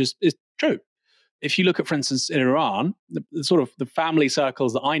marriage is true. If you look at, for instance, in Iran, the sort of the family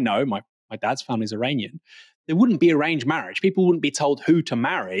circles that I know, my dad's family is Iranian, there wouldn't be arranged marriage. People wouldn't be told who to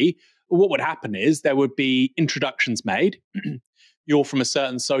marry. What would happen is there would be introductions made. You're from a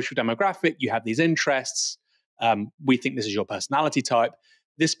certain social demographic. You have these interests. We think this is your personality type.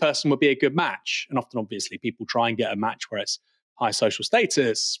 This person would be a good match. And often, obviously, people try and get a match where it's high social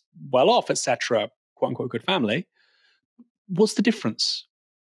status, well off, etc., quote unquote, good family. What's the difference?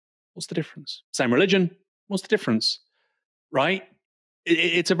 What's the difference? Same religion. What's the difference? Right?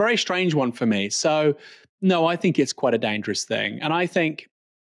 It's a very strange one for me. So, no, I think it's quite a dangerous thing. And I think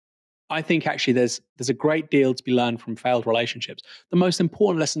actually there's a great deal to be learned from failed relationships. The most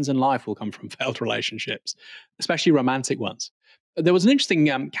important lessons in life will come from failed relationships, especially romantic ones. There was an interesting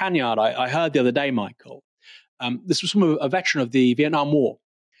canard I heard the other day, Michael. This was from a veteran of the Vietnam War.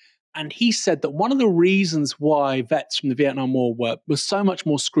 And he said that one of the reasons why vets from the Vietnam War were so much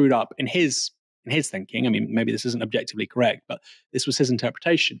more screwed up in his thinking, I mean, maybe this isn't objectively correct, but this was his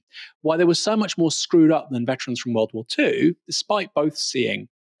interpretation, why they were so much more screwed up than veterans from World War II, despite both seeing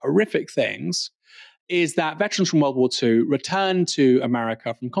horrific things, is that veterans from World War II returned to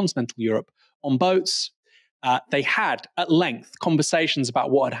America from continental Europe on boats. They had, at length, conversations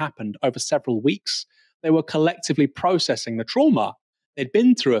about what had happened over several weeks. They were collectively processing the trauma they'd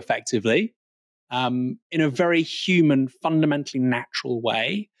been through effectively in a very human, fundamentally natural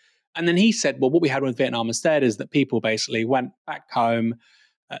way. And then he said, well, what we had with Vietnam instead is that people basically went back home,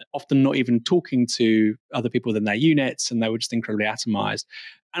 often not even talking to other people within their units, and they were just incredibly atomized.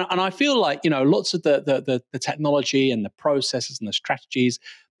 And I feel like, lots of the technology and the processes and the strategies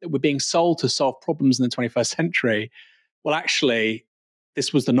that were being sold to solve problems in the 21st century, well, actually,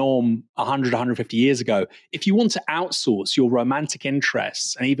 this was the norm 100, 150 years ago. If you want to outsource your romantic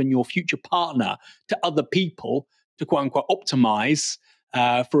interests and even your future partner to other people to quote unquote optimize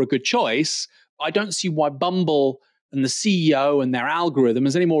for a good choice, I don't see why Bumble and the CEO and their algorithm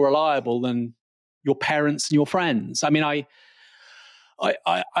is any more reliable than your parents and your friends. I mean,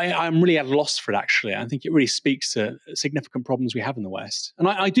 I'm really at a loss for it, actually. I think it really speaks to significant problems we have in the West. And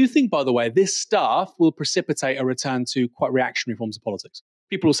I do think, by the way, this stuff will precipitate a return to quite reactionary forms of politics.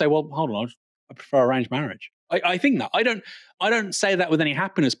 People will say, well, hold on, I prefer arranged marriage. I think that. I don't say that with any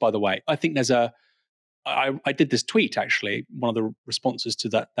happiness, by the way. I think there's I did this tweet, actually, one of the responses to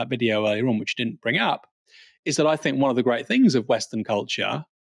that video earlier on, which you didn't bring up, is that I think one of the great things of Western culture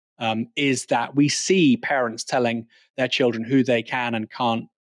is that we see parents telling their children who they can and can't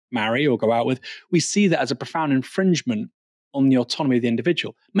marry or go out with. We see that as a profound infringement on the autonomy of the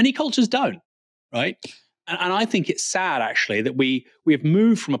individual. Many cultures don't, right? And I think it's sad, actually, that we have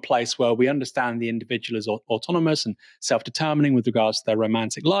moved from a place where we understand the individual as autonomous and self-determining with regards to their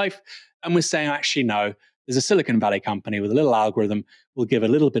romantic life. And we're saying, actually, no, there's a Silicon Valley company with a little algorithm. We'll give a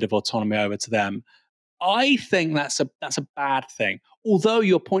little bit of autonomy over to them. I think that's a bad thing. Although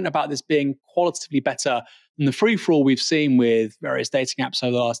your point about this being qualitatively better than the free-for-all we've seen with various dating apps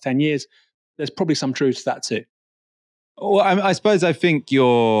over the last 10 years, there's probably some truth to that too. Well, I suppose I think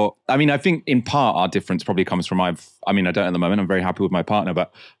I think in part our difference probably comes from I don't at the moment. I'm very happy with my partner,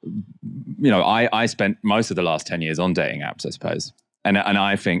 but I spent most of the last 10 years on dating apps, I suppose. And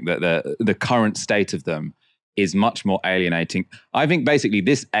I think that the current state of them is much more alienating. I think basically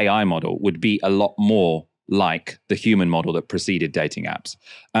this AI model would be a lot more like the human model that preceded dating apps.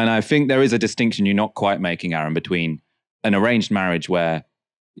 And I think there is a distinction you're not quite making, Aaron, between an arranged marriage where,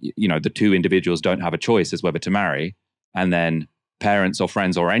 the two individuals don't have a choice as whether to marry, and then parents or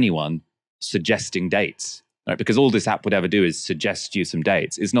friends or anyone suggesting dates, right? Because all this app would ever do is suggest you some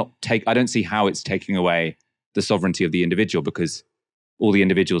dates. I don't see how it's taking away the sovereignty of the individual, because all the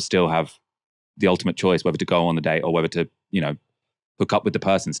individuals still have the ultimate choice whether to go on the date or whether to, hook up with the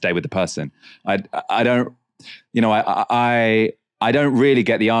person, stay with the person. I don't really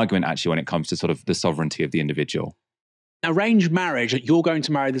get the argument, actually, when it comes to sort of the sovereignty of the individual. Arranged marriage, that you're going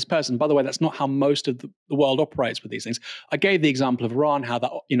to marry this person. By the way, that's not how most of the world operates with these things. I gave the example of Iran, how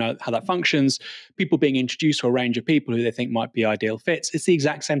that functions, people being introduced to a range of people who they think might be ideal fits. It's the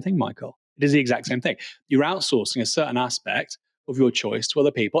exact same thing, Michael. It is the exact same thing. You're outsourcing a certain aspect of your choice to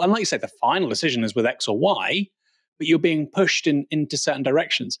other people. And like you say, the final decision is with X or Y, but you're being pushed into certain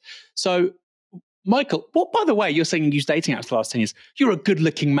directions. So, Michael, by the way, you're saying you use dating apps the last 10 years. You're a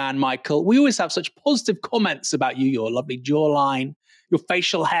good-looking man, Michael. We always have such positive comments about you, your lovely jawline, your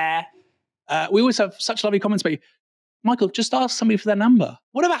facial hair. We always have such lovely comments about you. Michael, just ask somebody for their number.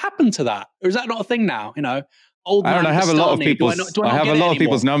 Whatever happened to that? Or is that not a thing now? Old man I have Bastani. a lot of people's. I have a lot of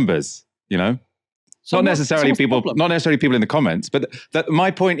people's numbers. So not necessarily people in the comments, but my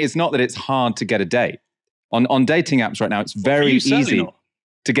point is not that it's hard to get a date. On dating apps right now, it's very easy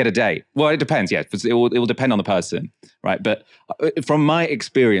to get a date. Well, it depends, yeah. It will depend on the person, right? But from my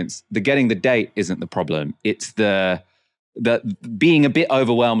experience, getting the date isn't the problem. It's the being a bit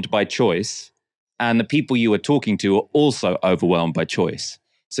overwhelmed by choice, and the people you are talking to are also overwhelmed by choice.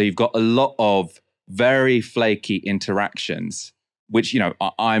 So you've got a lot of very flaky interactions, which,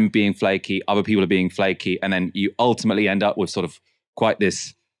 I'm being flaky, other people are being flaky, and then you ultimately end up with sort of quite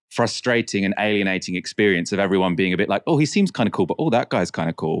this frustrating and alienating experience of everyone being a bit like, oh, he seems kind of cool, but oh, that guy's kind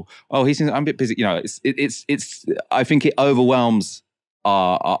of cool. Oh, I'm a bit busy. It's I think it overwhelms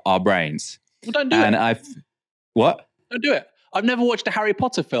our brains. Well, don't do it. What? Don't do it. I've never watched a Harry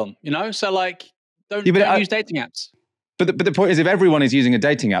Potter film, so don't use dating apps. But the point is, if everyone is using a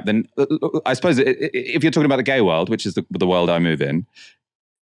dating app, then I suppose if you're talking about the gay world, which is the world I move in,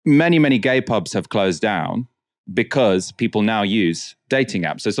 many, many gay pubs have closed down because people now use dating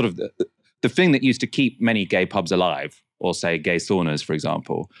apps. So sort of the thing that used to keep many gay pubs alive, or say gay saunas, for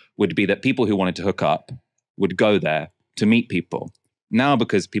example, would be that people who wanted to hook up would go there to meet people. Now,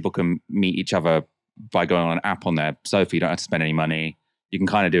 because people can meet each other by going on an app on their sofa, you don't have to spend any money. You can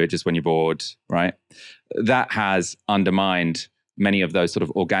kind of do it just when you're bored, right? That has undermined many of those sort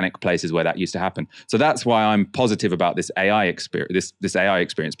of organic places where that used to happen. So that's why I'm positive about this AI experience, this AI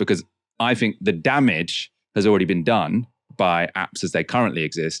experience, because I think the damage has already been done by apps as they currently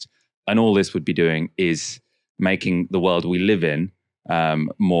exist. And all this would be doing is making the world we live in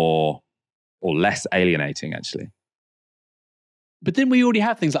more or less alienating, actually. But then we already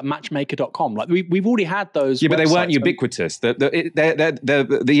have things like matchmaker.com. Like we've already had those. Yeah, but they weren't websites. ubiquitous.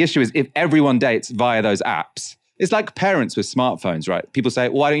 The issue is if everyone dates via those apps, it's like parents with smartphones, right? People say,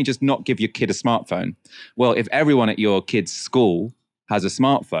 why don't you just not give your kid a smartphone? Well, if everyone at your kid's school has a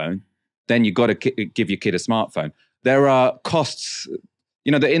smartphone, then you've got to give your kid a smartphone. There are costs,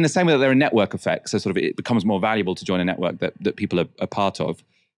 you know, in the same way that there are network effects, so sort of it becomes more valuable to join a network that people are part of.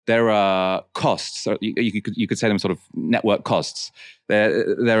 There are costs. So you could say them sort of network costs.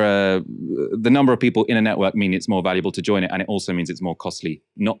 There are the number of people in a network mean it's more valuable to join it, and it also means it's more costly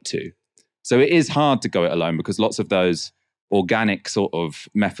not to. So it is hard to go it alone because lots of those organic sort of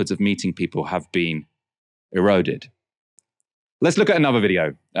methods of meeting people have been eroded. Let's look at another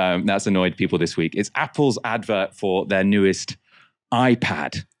video that's annoyed people this week. It's Apple's advert for their newest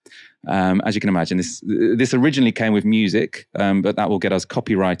iPad. As you can imagine, this originally came with music, but that will get us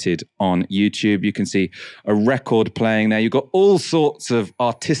copyrighted on YouTube. You can see a record playing there. You've got all sorts of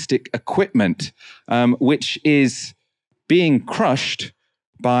artistic equipment, which is being crushed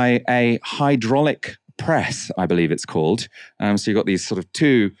by a hydraulic press, I believe it's called. So you've got these sort of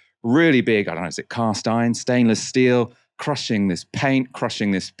two really big, I don't know, is it cast iron, stainless steel, crushing this paint,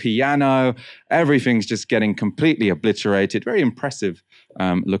 crushing this piano. Everything's just getting completely obliterated. Very impressive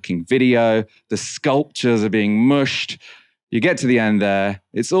looking video. The sculptures are being mushed. You get to the end there,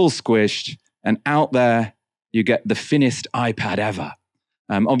 it's all squished, and out there you get the thinnest iPad ever.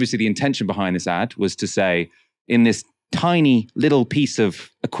 Obviously, the intention behind this ad was to say, in this tiny little piece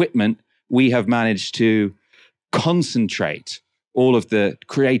of equipment, we have managed to concentrate all of the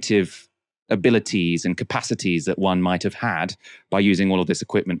creative abilities and capacities that one might have had by using all of this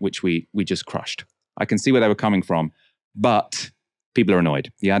equipment, which we just crushed. I can see where they were coming from, but people are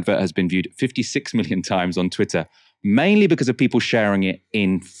annoyed. The advert has been viewed 56 million times on Twitter, mainly because of people sharing it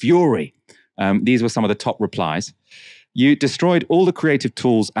in fury. These were some of the top replies. You destroyed all the creative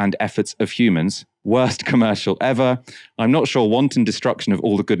tools and efforts of humans. Worst commercial ever. I'm not sure wanton destruction of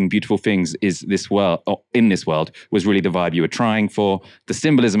all the good and beautiful things is this world, or in this world, was really the vibe you were trying for. The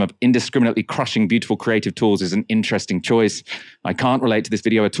symbolism of indiscriminately crushing beautiful creative tools is an interesting choice. I can't relate to this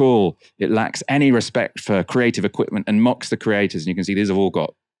video at all. It lacks any respect for creative equipment and mocks the creators. And you can see these have all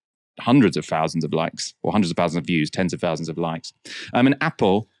got hundreds of thousands of likes, or hundreds of thousands of views, tens of thousands of likes. And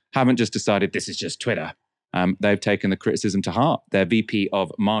Apple haven't just decided this is just Twitter. They've taken the criticism to heart. Their VP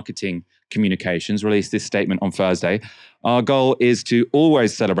of Marketing Communications released this statement on Thursday. Our goal is to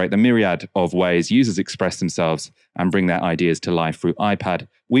always celebrate the myriad of ways users express themselves and bring their ideas to life through iPad.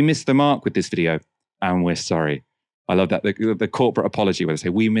 We missed the mark with this video, and we're sorry. I love that, the corporate apology where they say,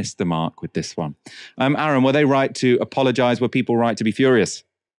 we missed the mark with this one. Aaron, were they right to apologize? Were people right to be furious?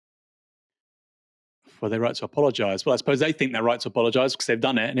 Well, they're right to apologise. Well, I suppose they think they're right to apologise because they've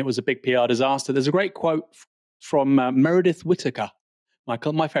done it, and it was a big PR disaster. There's a great quote from Meredith Whittaker,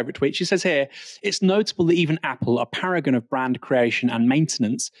 Michael, my favourite tweet. She says here, it's notable that even Apple, a paragon of brand creation and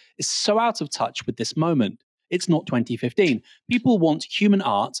maintenance, is so out of touch with this moment. It's not 2015. People want human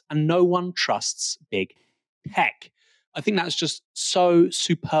art, and no one trusts big tech. I think that's just so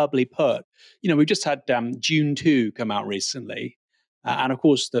superbly put. You know, we've just had Dune 2 come out recently. And of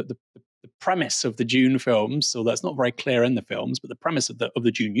course, the premise of the Dune films, although that's not very clear in the films, but the premise of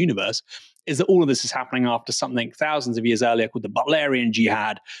the Dune universe is that all of this is happening after something thousands of years earlier called the Butlerian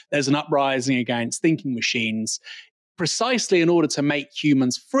Jihad. There's an uprising against thinking machines. Precisely in order to make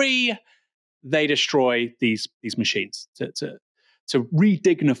humans free, they destroy these machines to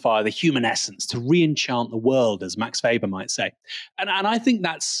redignify the human essence, to re-enchant the world, as Max Weber might say. And I think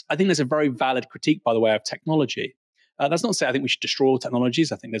there's a very valid critique, by the way, of technology. That's not to say I think we should destroy all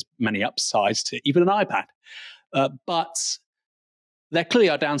technologies. I think there's many upsides to even an iPad. But there clearly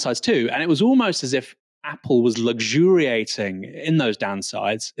are downsides too. And it was almost as if Apple was luxuriating in those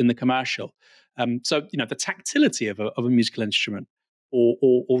downsides in the commercial. So, you know, the tactility of a musical instrument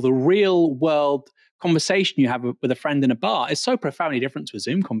or the real world conversation you have with a friend in a bar is so profoundly different to a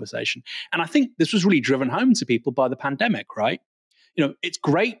Zoom conversation. And I think this was really driven home to people by the pandemic, right? it's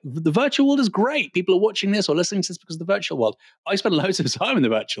great. The virtual world is great. People are watching this or listening to this because of the virtual world. I spend loads of time in the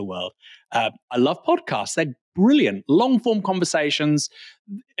virtual world. I love podcasts. They're brilliant. Long-form conversations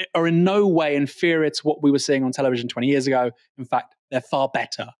are in no way inferior to what we were seeing on television 20 years ago. In fact, they're far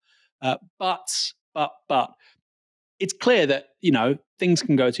better. But it's clear that, things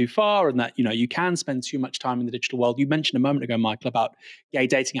can go too far and that, you can spend too much time in the digital world. You mentioned a moment ago, Michael, about gay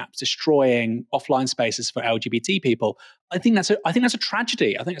dating apps destroying offline spaces for LGBT people. I think that's a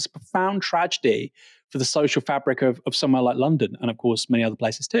tragedy. I think it's a profound tragedy for the social fabric of somewhere like London and, of course, many other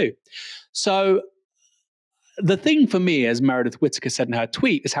places too. So the thing for me, as Meredith Whittaker said in her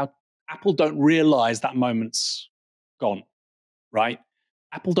tweet, is how Apple don't realize that moment's gone, right?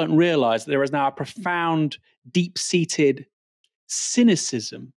 Apple don't realize that there is now a profound, deep-seated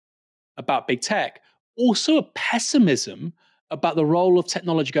cynicism about big tech, also a pessimism about the role of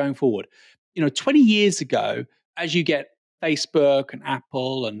technology going forward. 20 years ago, as you get Facebook and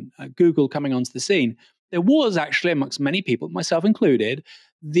Apple and Google coming onto the scene, there was actually, amongst many people, myself included,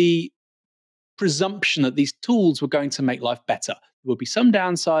 the presumption that these tools were going to make life better. There will be some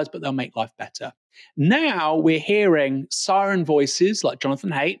downsides, but they'll make life better. Now we're hearing siren voices like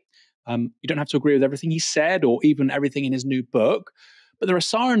Jonathan Haidt. You don't have to agree with everything he said or even everything in his new book, but there are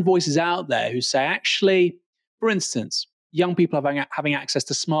siren voices out there who say, actually, for instance, young people having access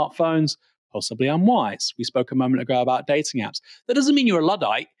to smartphones, possibly unwise. We spoke a moment ago about dating apps. That doesn't mean you're a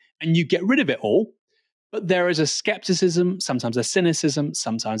Luddite and you get rid of it all, but there is a skepticism, sometimes a cynicism,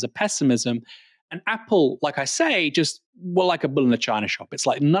 sometimes a pessimism. And Apple, like I say, just were like a bull in a china shop. It's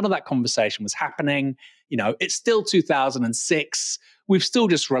like none of that conversation was happening. It's still 2006. We've still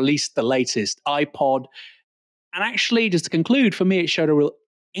just released the latest iPod. And actually, just to conclude, for me, it showed a real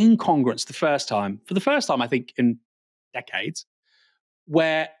incongruence for the first time, I think, in decades,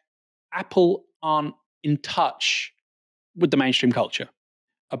 where Apple aren't in touch with the mainstream culture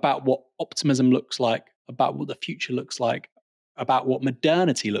about what optimism looks like, about what the future looks like, about what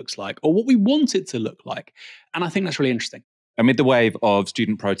modernity looks like, or what we want it to look like. And I think that's really interesting. Amid the wave of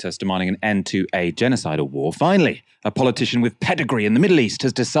student protests demanding an end to a genocidal war, finally, a politician with pedigree in the Middle East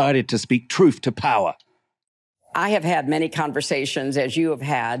has decided to speak truth to power. I have had many conversations, as you have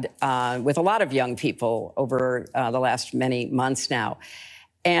had, with a lot of young people over the last many months now.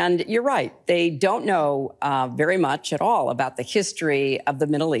 And you're right, they don't know very much at all about the history of the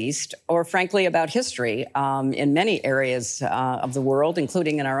Middle East, or frankly, about history in many areas of the world,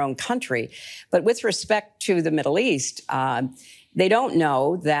 including in our own country. But with respect to the Middle East, they don't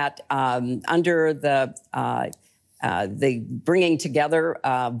know that under the bringing together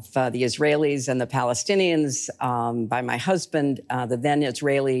of the Israelis and the Palestinians by my husband, the then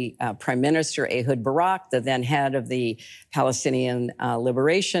Israeli Prime Minister Ehud Barak, the then head of the Palestinian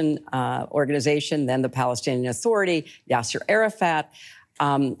Liberation Organization, then the Palestinian Authority, Yasser Arafat.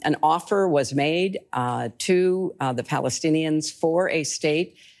 An offer was made to the Palestinians for a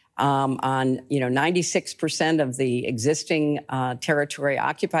state on 96% of the existing territory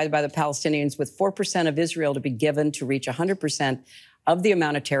occupied by the Palestinians, with 4% of Israel to be given to reach 100% of the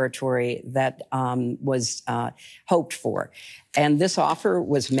amount of territory that was hoped for. And this offer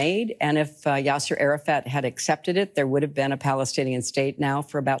was made, and if Yasser Arafat had accepted it, there would have been a Palestinian state now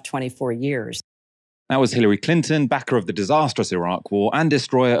for about 24 years. That was Hilary Clinton, backer of the disastrous Iraq War and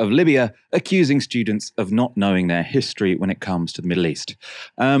destroyer of Libya, accusing students of not knowing their history when it comes to the Middle East.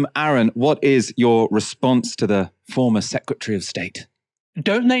 Aaron, what is your response to the former Secretary of State?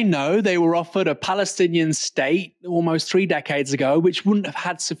 Don't they know they were offered a Palestinian state almost 3 decades ago, which wouldn't have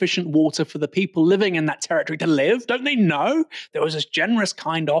had sufficient water for the people living in that territory to live? Don't they know there was this generous,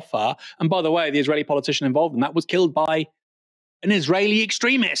 kind offer? And by the way, the Israeli politician involved in that was killed by an Israeli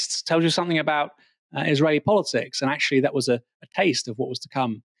extremist. Tells you something about Israeli politics. And actually, that was a taste of what was to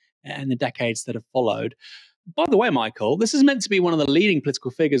come in the decades that have followed. By the way, Michael, this is meant to be one of the leading political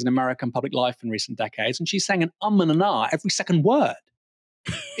figures in American public life in recent decades, and she's saying an and an every second word.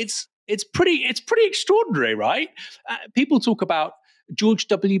 It's pretty extraordinary, right? People talk about George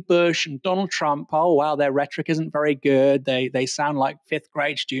W. Bush and Donald Trump. Oh, wow, their rhetoric isn't very good. They sound like fifth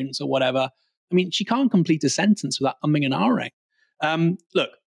grade students or whatever. I mean, she can't complete a sentence without umming and ahhing.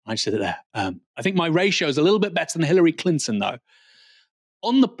 Look, I said it there. I think my ratio is a little bit better than Hillary Clinton, though.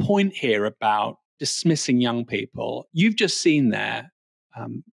 On the point here about dismissing young people, you've just seen there,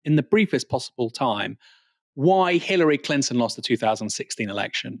 in the briefest possible time, why Hillary Clinton lost the 2016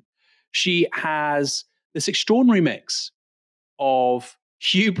 election. She has this extraordinary mix of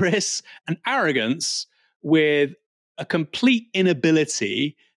hubris and arrogance with a complete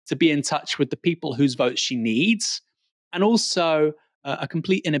inability to be in touch with the people whose votes she needs, and also a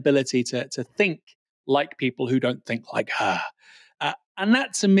complete inability to think like people who don't think like her. And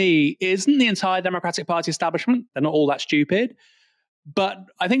that, to me, isn't the entire Democratic Party establishment. They're not all that stupid. But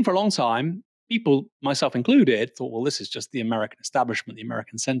I think for a long time, people, myself included, thought, well, this is just the American establishment, the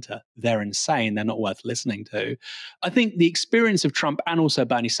American center. They're insane. They're not worth listening to. I think the experience of Trump and also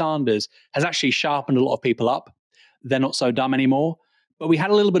Bernie Sanders has actually sharpened a lot of people up. They're not so dumb anymore. But we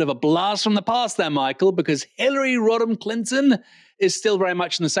had a little bit of a blast from the past there, Michael, because Hilary Rodham Clinton is still very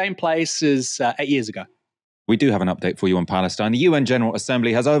much in the same place as 8 years ago. We do have an update for you on Palestine. The UN General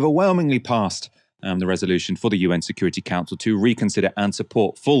Assembly has overwhelmingly passed the resolution for the UN Security Council to reconsider and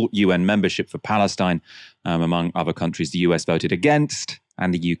support full UN membership for Palestine. Among other countries, the US voted against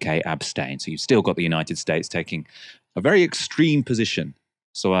and the UK abstained. So you've still got the United States taking a very extreme position.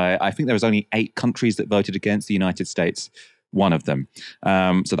 So I think there was only 8 countries that voted against, the United States, one of them.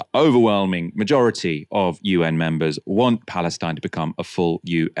 So the overwhelming majority of UN members want Palestine to become a full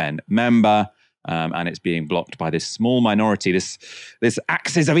UN member. And it's being blocked by this small minority, this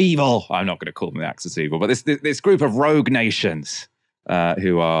axis of evil. I'm not going to call them the axis of evil, but this group of rogue nations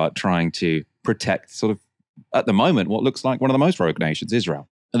who are trying to protect sort of, at the moment, what looks like one of the most rogue nations, Israel.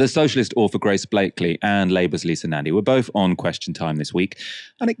 The socialist author Grace Blakeley and Labour's Lisa Nandy were both on Question Time this week,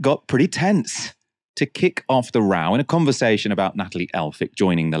 and it got pretty tense. To kick off the row, in a conversation about Natalie Elphicke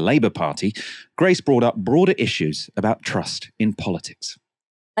joining the Labour Party, Grace brought up broader issues about trust in politics.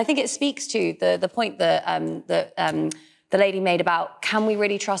 I think it speaks to the point that the lady made about, can we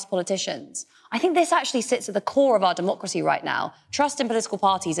really trust politicians? I think this actually sits at the core of our democracy right now. Trust in political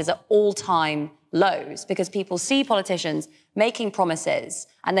parties is at all-time lows because people see politicians making promises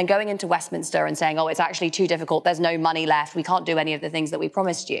and then going into Westminster and saying, oh, it's actually too difficult, there's no money left, we can't do any of the things that we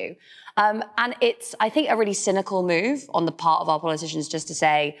promised you. And it's, I think, a really cynical move on the part of our politicians just to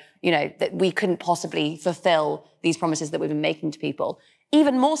say, you know, that we couldn't possibly fulfill these promises that we've been making to people.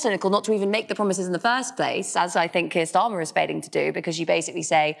 Even more cynical not to even make the promises in the first place, as I think Keir Starmer is failing to do, because you basically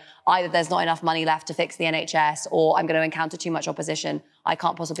say either there's not enough money left to fix the NHS or I'm going to encounter too much opposition, I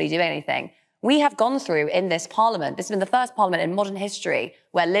can't possibly do anything. We have gone through in this parliament, this has been the first parliament in modern history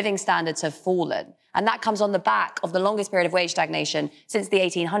where living standards have fallen. And that comes on the back of the longest period of wage stagnation since the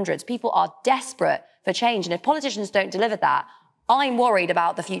 1800s. People are desperate for change. And if politicians don't deliver that, I'm worried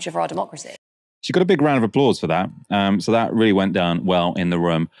about the future for our democracy. She got a big round of applause for that. So that really went down well in the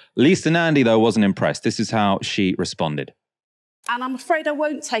room. Lisa Nandy, though, wasn't impressed. This is how she responded. And I'm afraid I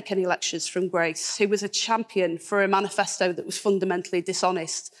won't take any lectures from Grace, who was a champion for a manifesto that was fundamentally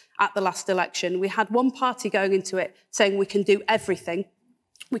dishonest at the last election. We had one party going into it saying we can do everything.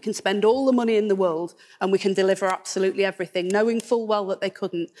 We can spend all the money in the world and we can deliver absolutely everything, knowing full well that they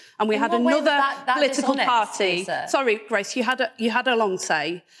couldn't. And we had another political party. Lisa? Sorry, Grace, you had a long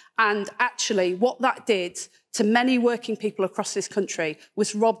say. And actually, what that did to many working people across this country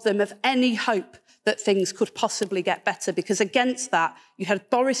was rob them of any hope that things could possibly get better. Because against that, you had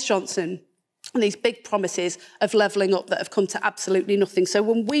Boris Johnson and these big promises of levelling up that have come to absolutely nothing. So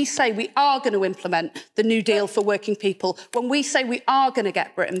when we say we are going to implement the New Deal for working people, when we say we are going to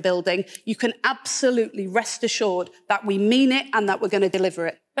get Britain building, you can absolutely rest assured that we mean it and that we're going to deliver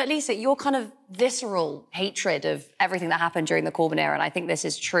it. But Lisa, your kind of visceral hatred of everything that happened during the Corbyn era, and I think this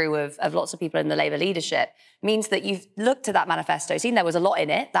is true of lots of people in the Labour leadership, means that you've looked at that manifesto, seen there was a lot in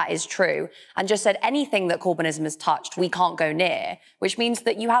it, that is true, and just said anything that Corbynism has touched, we can't go near, which means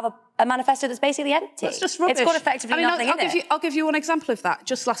that you have a manifesto that's basically empty. That's just rubbish. It's got effectively nothing in it. I'll give you one example of that.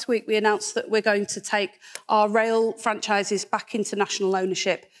 Just last week, we announced that we're going to take our rail franchises back into national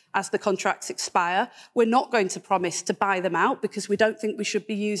ownership as the contracts expire. We're not going to promise to buy them out because we don't think we should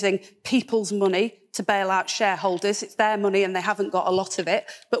be using people's money to bail out shareholders. It's their money and they haven't got a lot of it.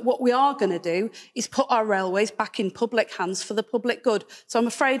 But what we are going to do is put our railways back in public hands for the public good. So I'm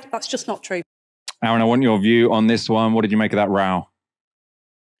afraid that's just not true. Aaron, I want your view on this one. What did you make of that row?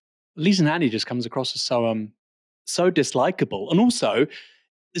 Lisa Nandy just comes across as so dislikable. And also,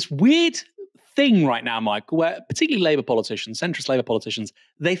 this weird thing right now, Michael, where particularly Labour politicians, centrist Labour politicians,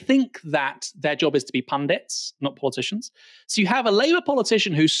 they think that their job is to be pundits, not politicians. So you have a Labour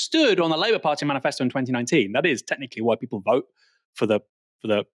politician who stood on the Labour Party manifesto in 2019. That is technically why people vote for the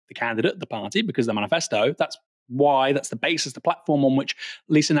candidate, the party, because the manifesto. That's the basis, the platform on which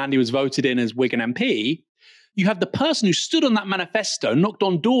Lisa Nandy was voted in as Wigan MP. You have the person who stood on that manifesto, knocked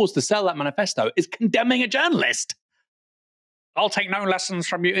on doors to sell that manifesto, is condemning a journalist. I'll take no lessons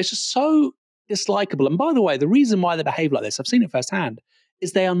from you. It's just so dislikable. And by the way, the reason why they behave like this, I've seen it firsthand,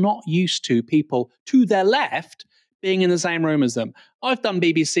 is they are not used to people to their left being in the same room as them. I've done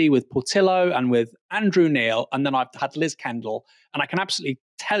BBC with Portillo and with Andrew Neil, and then I've had Liz Kendall, and I can absolutely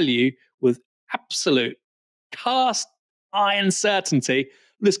tell you with absolute cast iron certainty,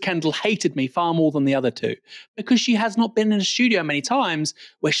 Liz Kendall hated me far more than the other two because she has not been in a studio many times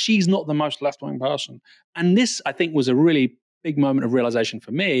where she's not the most left-wing person. And this, I think, was a really big moment of realization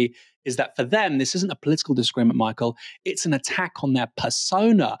for me, is that for them, this isn't a political disagreement, Michael. It's an attack on their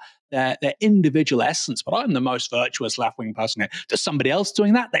persona, their individual essence. But I'm the most virtuous left-wing person here. Does somebody else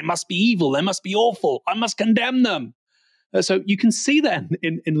doing that? They must be evil. They must be awful. I must condemn them. So you can see that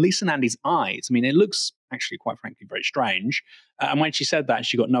in Lisa Nandy's eyes. I mean, it looks actually, quite frankly, very strange. And when she said that,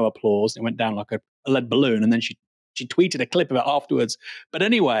 she got no applause. It went down like a lead balloon. And then she tweeted a clip of it afterwards. But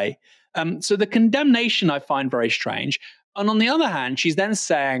anyway, so the condemnation I find very strange. And on the other hand, she's then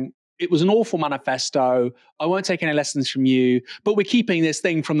saying, it was an awful manifesto. I won't take any lessons from you, but we're keeping this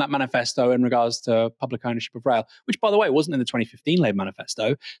thing from that manifesto in regards to public ownership of rail, which, by the way, wasn't in the 2015 Labour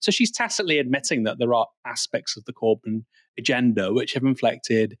manifesto. So she's tacitly admitting that there are aspects of the Corbyn agenda which have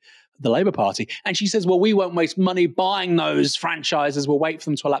inflected the Labour Party. And she says, well, we won't waste money buying those franchises. We'll wait for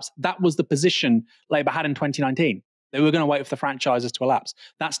them to elapse. That was the position Labour had in 2019. They were going to wait for the franchises to elapse.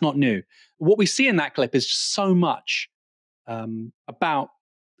 That's not new. What we see in that clip is just so much about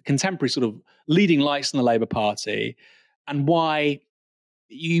contemporary sort of leading lights in the Labour Party and why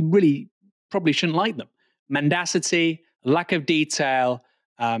you really probably shouldn't like them. Mendacity, lack of detail,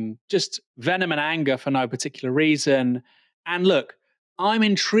 just venom and anger for no particular reason. And look, I'm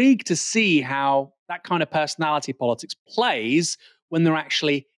intrigued to see how that kind of personality politics plays when they're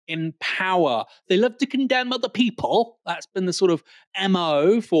actually in power. They love to condemn other people. That's been the sort of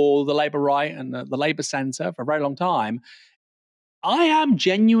MO for the Labour right and the Labour centre for a very long time. I am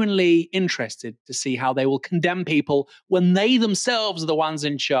genuinely interested to see how they will condemn people when they themselves are the ones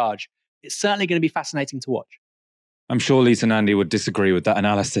in charge. It's certainly going to be fascinating to watch. I'm sure Lisa Nandy would disagree with that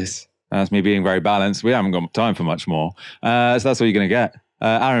analysis. That's me being very balanced. We haven't got time for much more. So that's all you're going to get.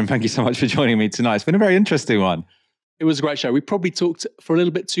 Aaron, thank you so much for joining me tonight. It's been a very interesting one. It was a great show. We probably talked for a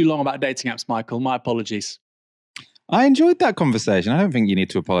little bit too long about dating apps, Michael. My apologies. I enjoyed that conversation. I don't think you need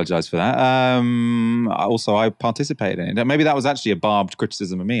to apologise for that. Also, I participated in it. Maybe that was actually a barbed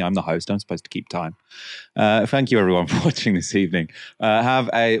criticism of me. I'm the host. I'm supposed to keep time. Thank you, everyone, for watching this evening. Have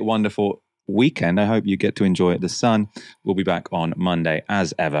a wonderful weekend. I hope you get to enjoy the sun. We'll be back on Monday,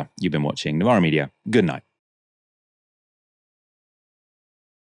 as ever. You've been watching Novara Media. Good night.